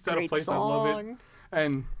ridiculous. It's out of Great place. I love it. song.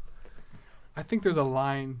 And I think there's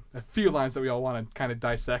a few lines that we all want to kind of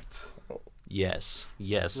dissect. Yes,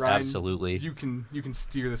 Ryan, absolutely. You can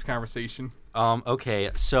steer this conversation.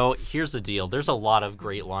 Okay, so here's the deal. There's a lot of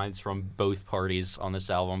great lines from both parties on this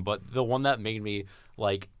album, but the one that made me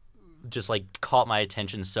just caught my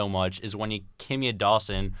attention so much is when Kimya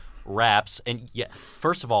Dawson raps, and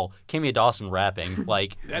first of all, Kimya Dawson rapping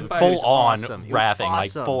That by full is on awesome. He was rapping,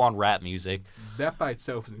 awesome. full on rap music. That by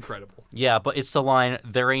itself is incredible. Yeah, but it's the line,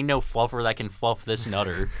 "There ain't no fluffer that can fluff this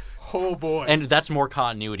nutter," Oh boy. and that's more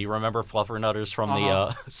continuity. Remember fluffer nutters from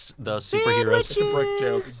the superheroes? It's a brick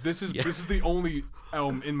joke. this is the only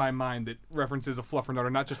album in my mind that references a fluffer nutter,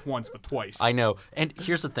 not just once but twice. I know. And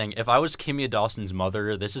here's the thing: if I was Kimya Dawson's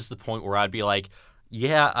mother, this is the point where I'd be like,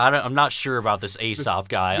 "Yeah, I'm not sure about this Aesop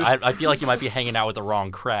guy. I feel like he might be hanging out with the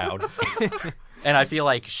wrong crowd." And I feel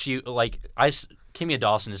like Kimya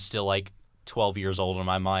Dawson is still 12 years old in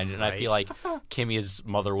my mind, and I feel like Kimya's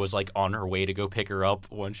mother was on her way to go pick her up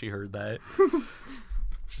when she heard that.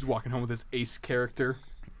 She's walking home with this Ace character.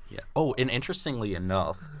 Yeah. Oh, and interestingly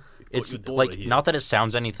enough, it's you boy here. not that it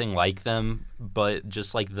sounds anything like them, but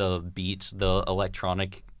just the beats, the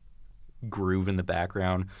electronic groove in the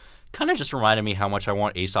background, kind of just reminded me how much I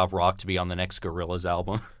want Aesop Rock to be on the next Gorillaz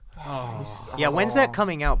album. Yeah, when's that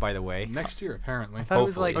coming out, by the way? Next year, apparently. I thought it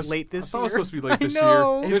was Hopefully. late I this thought year. it was supposed to be late this I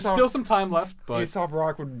know. year. There's Aesop- still some time left, but Aesop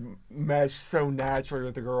Rock would mesh so naturally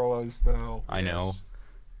with the Gorillaz, though. I know.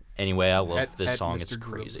 Anyway, I love At- this at song. Mr. It's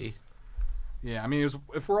crazy. Gorillaz. Yeah, I mean,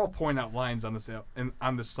 if we're all pointing out lines on this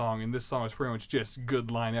song, and this song is pretty much just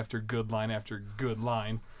good line after good line after good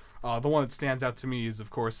line. The one that stands out to me is,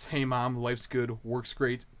 of course, "Hey Mom, life's good, works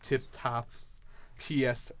great, tip top,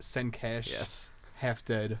 P.S. send cash, Yes. half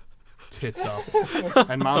dead, tits up."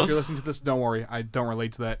 And Mom, if you're listening to this, don't worry, I don't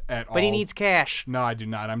relate to that at all. But he needs cash. No, I do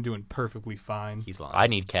not. I'm doing perfectly fine. He's lying. I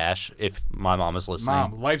need cash if my mom is listening.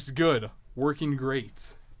 Mom, life's good, working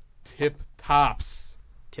great, tip tops.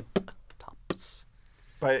 Tip tops.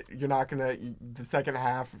 But you're not gonna. The second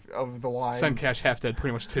half of the line. Send cash, half dead,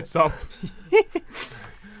 pretty much tits up.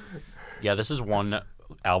 Yeah, this is one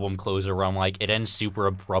album closer where I'm like, it ends super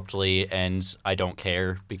abruptly, and I don't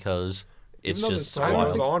care because it's Even though just the song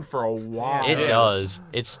wild. goes on for a while. It Yes. does.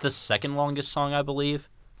 It's the second longest song, I believe.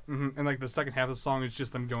 And the second half of the song is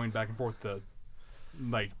just them going back and forth the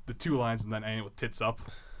two lines and then ending with tits up,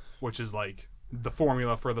 which is the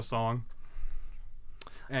formula for the song.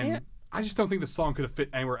 And Yeah. I just don't think the song could have fit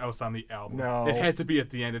anywhere else on the album. No. It had to be at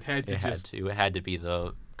the end. It had to It had just to. It had to be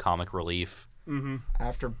the comic relief.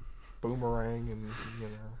 After Boomerang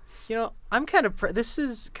and I'm kind of. This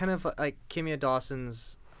is kind of like Kimya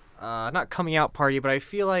Dawson's, not coming out party, but I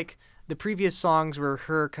feel like the previous songs were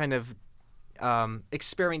her kind of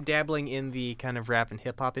dabbling in the kind of rap and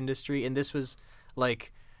hip hop industry, and this was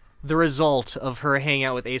the result of her hanging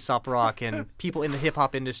out with Aesop Rock and people in the hip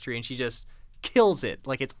hop industry, and she just kills it.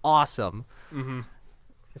 It's awesome.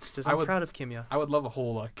 It's just I'm proud of Kimya. I would love a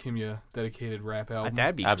whole Kimya dedicated rap album.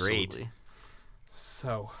 That'd be Absolutely. great.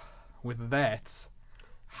 So, with that,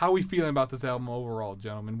 how are we feeling about this album overall,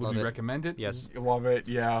 gentlemen? Would Love we it. recommend it? Yes. love it.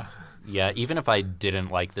 Yeah. Yeah, even if I didn't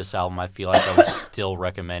like this album, I feel like I would still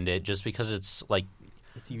recommend it just because it's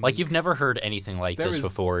It's unique. you've never heard anything like There this is-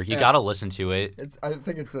 before. You yes. gotta listen to it. I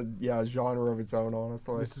think it's a genre of its own.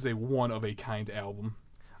 Honestly. This is a one-of-a-kind album.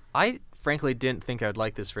 I frankly didn't think I would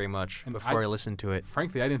like this very much And before I listened to it.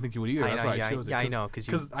 Frankly, I didn't think you would either. I That's know, why yeah, I chose it. yeah, I know, 'cause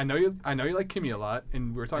you- I know you like Kimya a lot,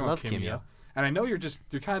 and we were talking I about love Kimya. And I know you're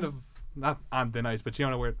kind of not on thin ice, but you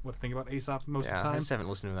don't know what to think about Aesop most of Yeah, the I time. just haven't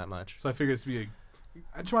listened to him that much. So I figured this would be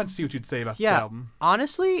I just wanted to see what you'd say about this Yeah, album.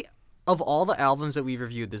 honestly, of all the albums that we've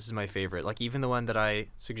reviewed, this is my favorite. Even the one that I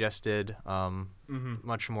suggested,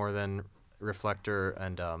 much more than Reflector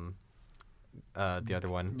and the other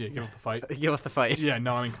one. Yeah, give up the fight. Give up the fight. Yeah,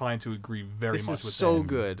 no, I'm inclined to agree very This much is with so that.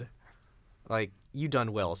 good. You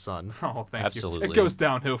done well, son. Oh, thank you. Absolutely. It goes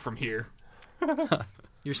downhill from here.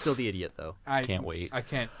 You're still the idiot, though. I Can't wait. I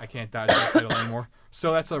can't dodge that title anymore.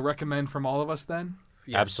 So that's a recommend from all of us then.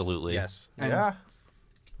 Yes. Absolutely. Yes. And, Yeah.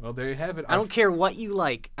 Well, there you have it. I don't care what you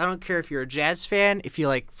like. I don't care if you're a jazz fan, if you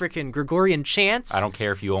like frickin' Gregorian chants. I don't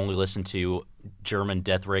care if you only listen to German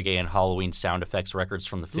death reggae and Halloween sound effects records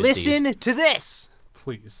from the 50s. Listen to this.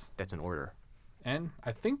 Please. That's an order. And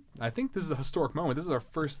I think this is a historic moment. This is our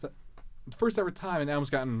first ever time an album's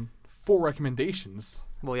gotten 4 recommendations.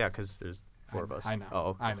 Well, yeah, because there's 4 of us. I know.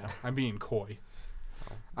 Oh, I know. I'm being coy.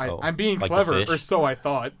 Oh, I'm being like the clever, fish? or so I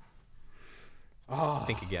thought. Oh,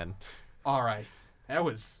 think again. all right. That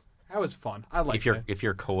was fun. I like If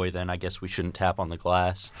you're coy, then I guess we shouldn't tap on the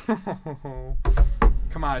glass.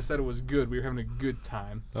 Come on, I said it was good. We were having a good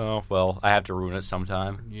time. Oh, well, I have to ruin it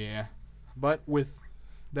sometime. Yeah. But with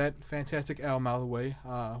that fantastic album out of the way,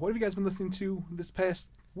 what have you guys been listening to this past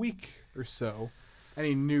week or so?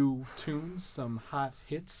 Any new tunes? Some hot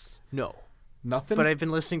hits? No. Nothing? But I've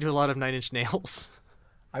been listening to a lot of Nine Inch Nails.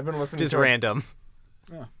 I've been listening Just to random.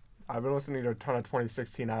 I've been listening to a ton of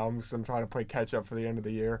 2016 albums 'cause I'm trying to play catch up for the end of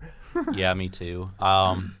the year. Yeah, me too.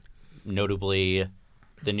 Notably,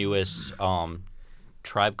 the newest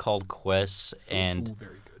Tribe Called Quest, and Ooh,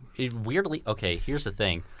 very good. it weirdly. Okay, here's the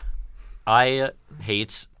thing. I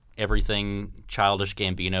hate everything Childish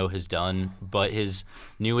Gambino has done, but his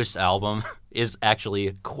newest album is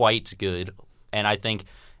actually quite good, and I think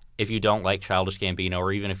if you don't like Childish Gambino,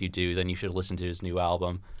 or even if you do, then you should listen to his new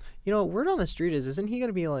album. You know, word on the street isn't he going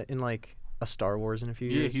to be in like a Star Wars in a few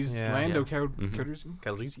Yeah, years? he's Lando Calrissian.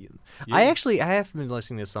 Calrissian. Yeah. I have been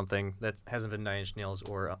listening to something that hasn't been Nine Inch Nails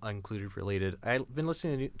or Unincluded related. I've been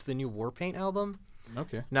listening to the new Warpaint album.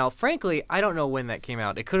 Okay. Now, frankly, I don't know when that came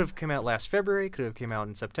out. It could have come out last February. Could have came out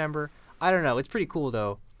in September. I don't know. It's pretty cool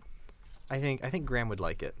though. I think Graham would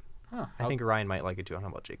like it. Huh. I think Ryan might like it too. I don't know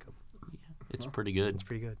about Jacob. It's pretty good. It's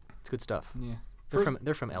pretty good. It's good stuff. Yeah.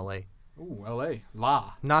 They're from L.A. Ooh, L.A.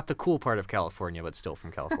 La. Not the cool part of California, but still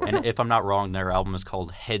from California. And if I'm not wrong, their album is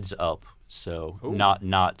called Heads Up. So Ooh. not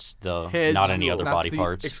Heads any other Not body the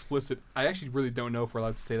parts. explicit. I actually really don't know if we're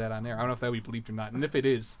allowed to say that on air. I don't know if that would be bleeped or not. And if it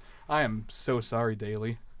is, I am so sorry,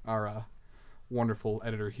 Daly, our wonderful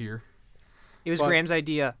editor here. It was But- Graham's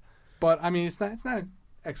idea. But I mean, it's not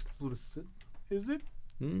explicit, is it?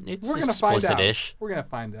 It's We're gonna find out. explicit-ish. We're gonna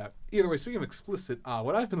find out. Either way, speaking of explicit,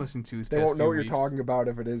 what I've been listening to these They past won't know few what you're weeks, talking about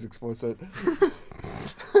if it is explicit.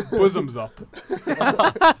 bosoms up.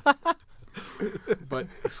 But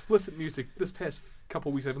explicit music. This past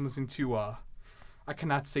couple weeks, I've been listening to. I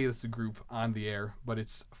cannot say this is a group on the air, but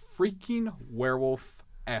it's freaking Werewolf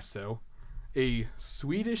Asso, a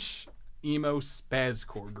Swedish emo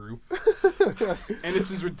spazcore group, and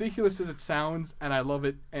it's as ridiculous as it sounds, and I love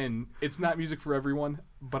it. And it's not music for everyone,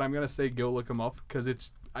 but I'm gonna say go look them up because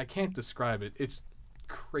I can't describe it. It's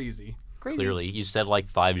crazy. Crazy. Clearly, you said like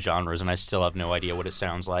 5 genres, and I still have no idea what it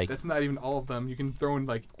sounds like. That's not even all of them. You can throw in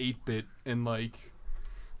like 8-bit and like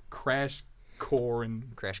crash core,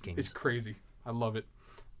 and Crash Kings. it's crazy. I love it.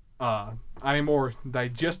 On a more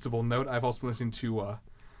digestible note, I've also been listening to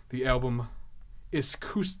the album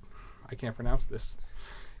I can't pronounce this.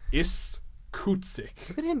 Iskutsik.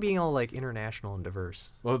 Look at him being all like international and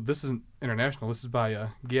diverse. Well, this isn't international. This is by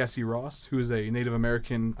Gassy Ross, who is a Native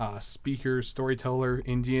American speaker, storyteller,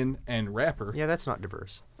 Indian, and rapper. Yeah, that's not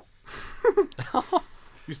diverse.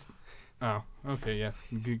 Oh, okay, yeah.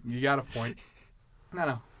 You got a point.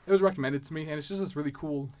 No. It was recommended to me, and it's just this really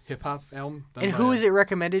cool hip-hop album. done And by, who is it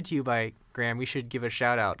recommended to you by, Graham? We should give a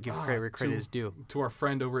shout out. Give credit where credit to- is due. To our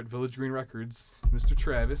friend over at Village Green Records, Mr.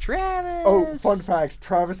 Travis. Travis. Oh, fun fact: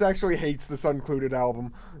 Travis actually hates this Unincluded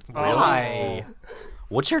album. Why?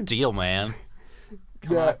 What's your deal, man?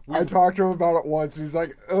 Yeah, I talked to him about it once. And he's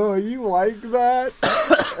like, "Oh, you like that?"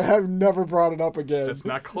 And I've never brought it up again. Let's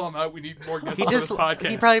not call him out. We need more guests He on this just podcast.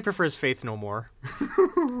 he probably prefers Faith No More.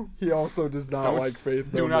 He also does not Don't like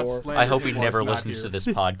Faith do No not More. slander I hope him he while never he's not listens here. to this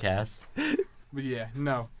podcast. But yeah,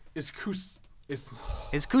 no. It's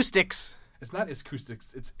His acoustics. It's not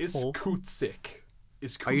Iskustics. It's Oh. Iskutsik.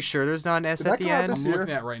 Are you sure there's not an S Did at that the come out end? this I'm year?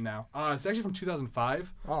 looking at it right now. It's actually from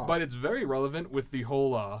 2005, Oh. but it's very relevant with the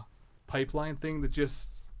whole pipeline thing that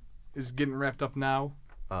just is getting wrapped up now.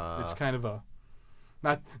 It's kind of a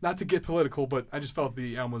not to get political, but I just felt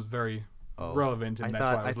the album was very relevant, and I that's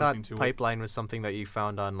thought why I was I thought listening to pipeline was something that you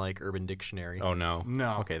found on like Urban Dictionary. Oh no. it.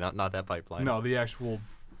 No, Okay, not that pipeline. no, the actual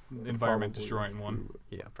environment Probably destroying one.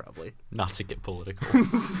 Yeah, probably. Not to get political.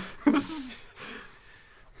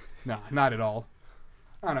 Nah, not at all.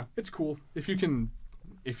 I don't know. It's cool. If you can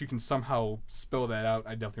somehow spell that out,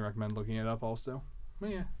 I definitely recommend looking it up also.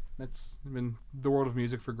 But yeah, that's been the world of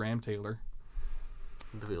music for Graham Taylor.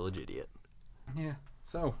 The Village Idiot. Yeah.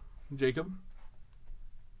 So, Jacob,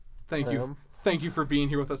 Thank you. Am. Thank you for being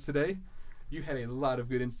here with us today. You had a lot of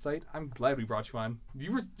good insight. I'm glad we brought you on.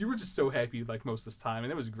 You were just so happy like most of this time,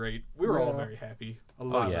 and it was great. We were all Yeah. very happy a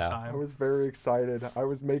lot of the yeah. I time. was very excited. I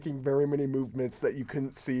was making very many movements that you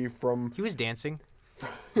couldn't see from. He was dancing.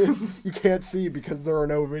 You can't see because there are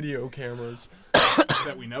no video cameras.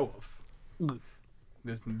 That we know of.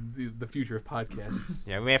 This the future of podcasts.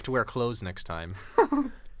 Yeah, we may have to wear clothes next time.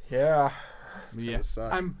 Yeah. Yes,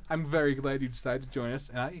 suck. I'm very glad you decided to join us,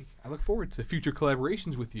 and I look forward to future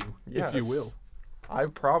collaborations with you, if you Yes. will. I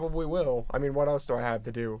probably will. I mean, what else do I have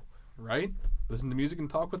to do? Right? Listen to music and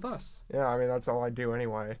talk with us. Yeah, I mean that's all I do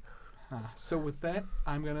anyway. So with that,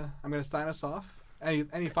 I'm gonna sign us off.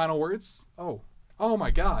 Any final words? Oh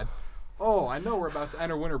my God. Oh, I know we're about to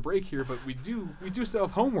enter winter break here, but we do still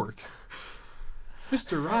have homework.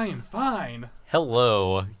 Mr. Ryan Fine.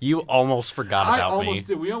 Hello. You almost forgot I about almost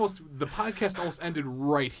me. did. The podcast almost ended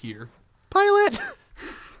right here. Pilot!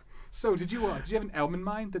 So did you have an album in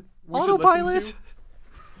mind that we should listen Autopilot! to?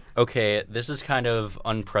 Okay, this is kind of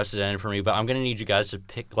unprecedented for me, but I'm gonna need you guys to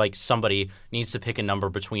pick. Like, somebody needs to pick a number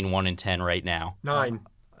between 1 and 10 right now. 9.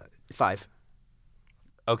 5.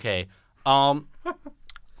 Okay.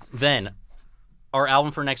 Then our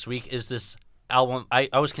album for next week is this album. I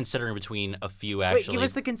was considering between a few actually. Wait, give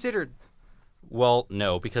us the considered. Well,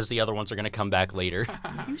 no, because the other ones are gonna come back later.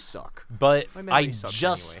 You suck. But My I memory sucks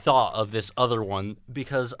just anyway. thought of this other one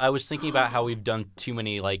because I was thinking about how we've done too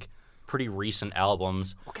many like pretty recent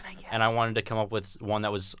albums, What can I guess? and I wanted to come up with one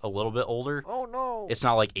that was a little bit older. Oh no. It's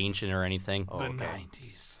not like ancient or anything. The okay.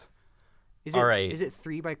 90s. Is all it, right. Is it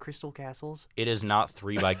 3 by Crystal Castles? It is not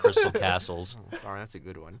 3 by Crystal Castles. Oh, darn, that's a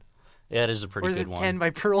good one. Yeah, it is a pretty Or is good it one. 10 by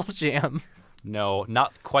Pearl Jam? No,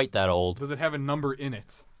 not quite that old. Does it have a number in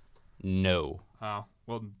it? No. Oh,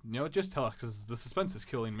 well, just tell us because the suspense is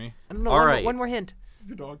killing me. I don't know. All one, right. One more hint.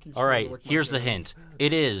 Your dog keeps All trying right, to lick my here's the hands. hint.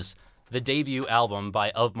 It is the debut album by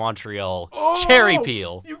Of Montreal, Oh! Cherry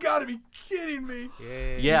Peel. You gotta be kidding me.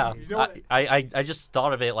 Yeah, You know what? I just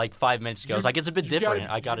thought of it like 5 minutes ago. I was like, it's a bit You gotta-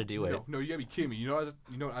 different. I got to do it. No, you gotta be kidding me. You know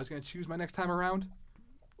what I was gonna choose my next time around?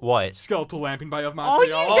 What? Skeletal Lamping by Of Oh,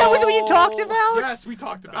 Montreal. that was what you talked about? Yes, we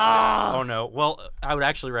talked about Oh no. Well, I would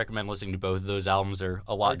actually recommend listening to both of those albums. They're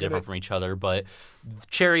a lot They're different good. from each other, but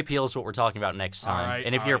Cherry Peel is what we're talking about next time. right,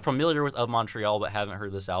 and if all you're right. familiar with Of Montreal but haven't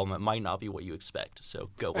heard this album, it might not be what you expect. So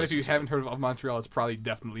go it. And if listen you to it. haven't heard of Montreal, it's probably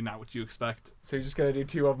definitely not what you expect. So you're just gonna do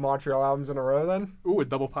 2 of Montreal albums in a row then? Ooh, a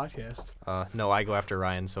double podcast. No, I go after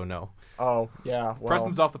Ryan, so no. Oh yeah. Well,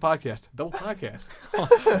 Preston's off the podcast. Double podcast.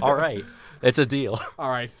 All right. It's a deal. All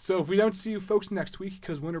right. So if we don't see you folks next week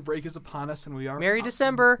because winter break is upon us and we are Merry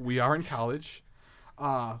December. we are in college.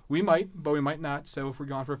 We might, but we might not. So if we're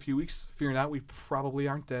gone for a few weeks, fear not, we probably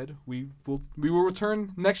aren't dead. We will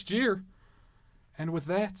return next year. And with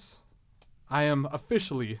that, I am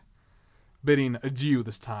officially bidding adieu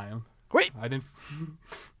this time. Wait. I didn't.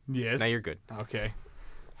 Yes. Now you're good. Okay.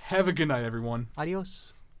 Have a good night, everyone.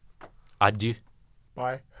 Adios. Adieu.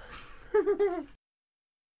 Bye.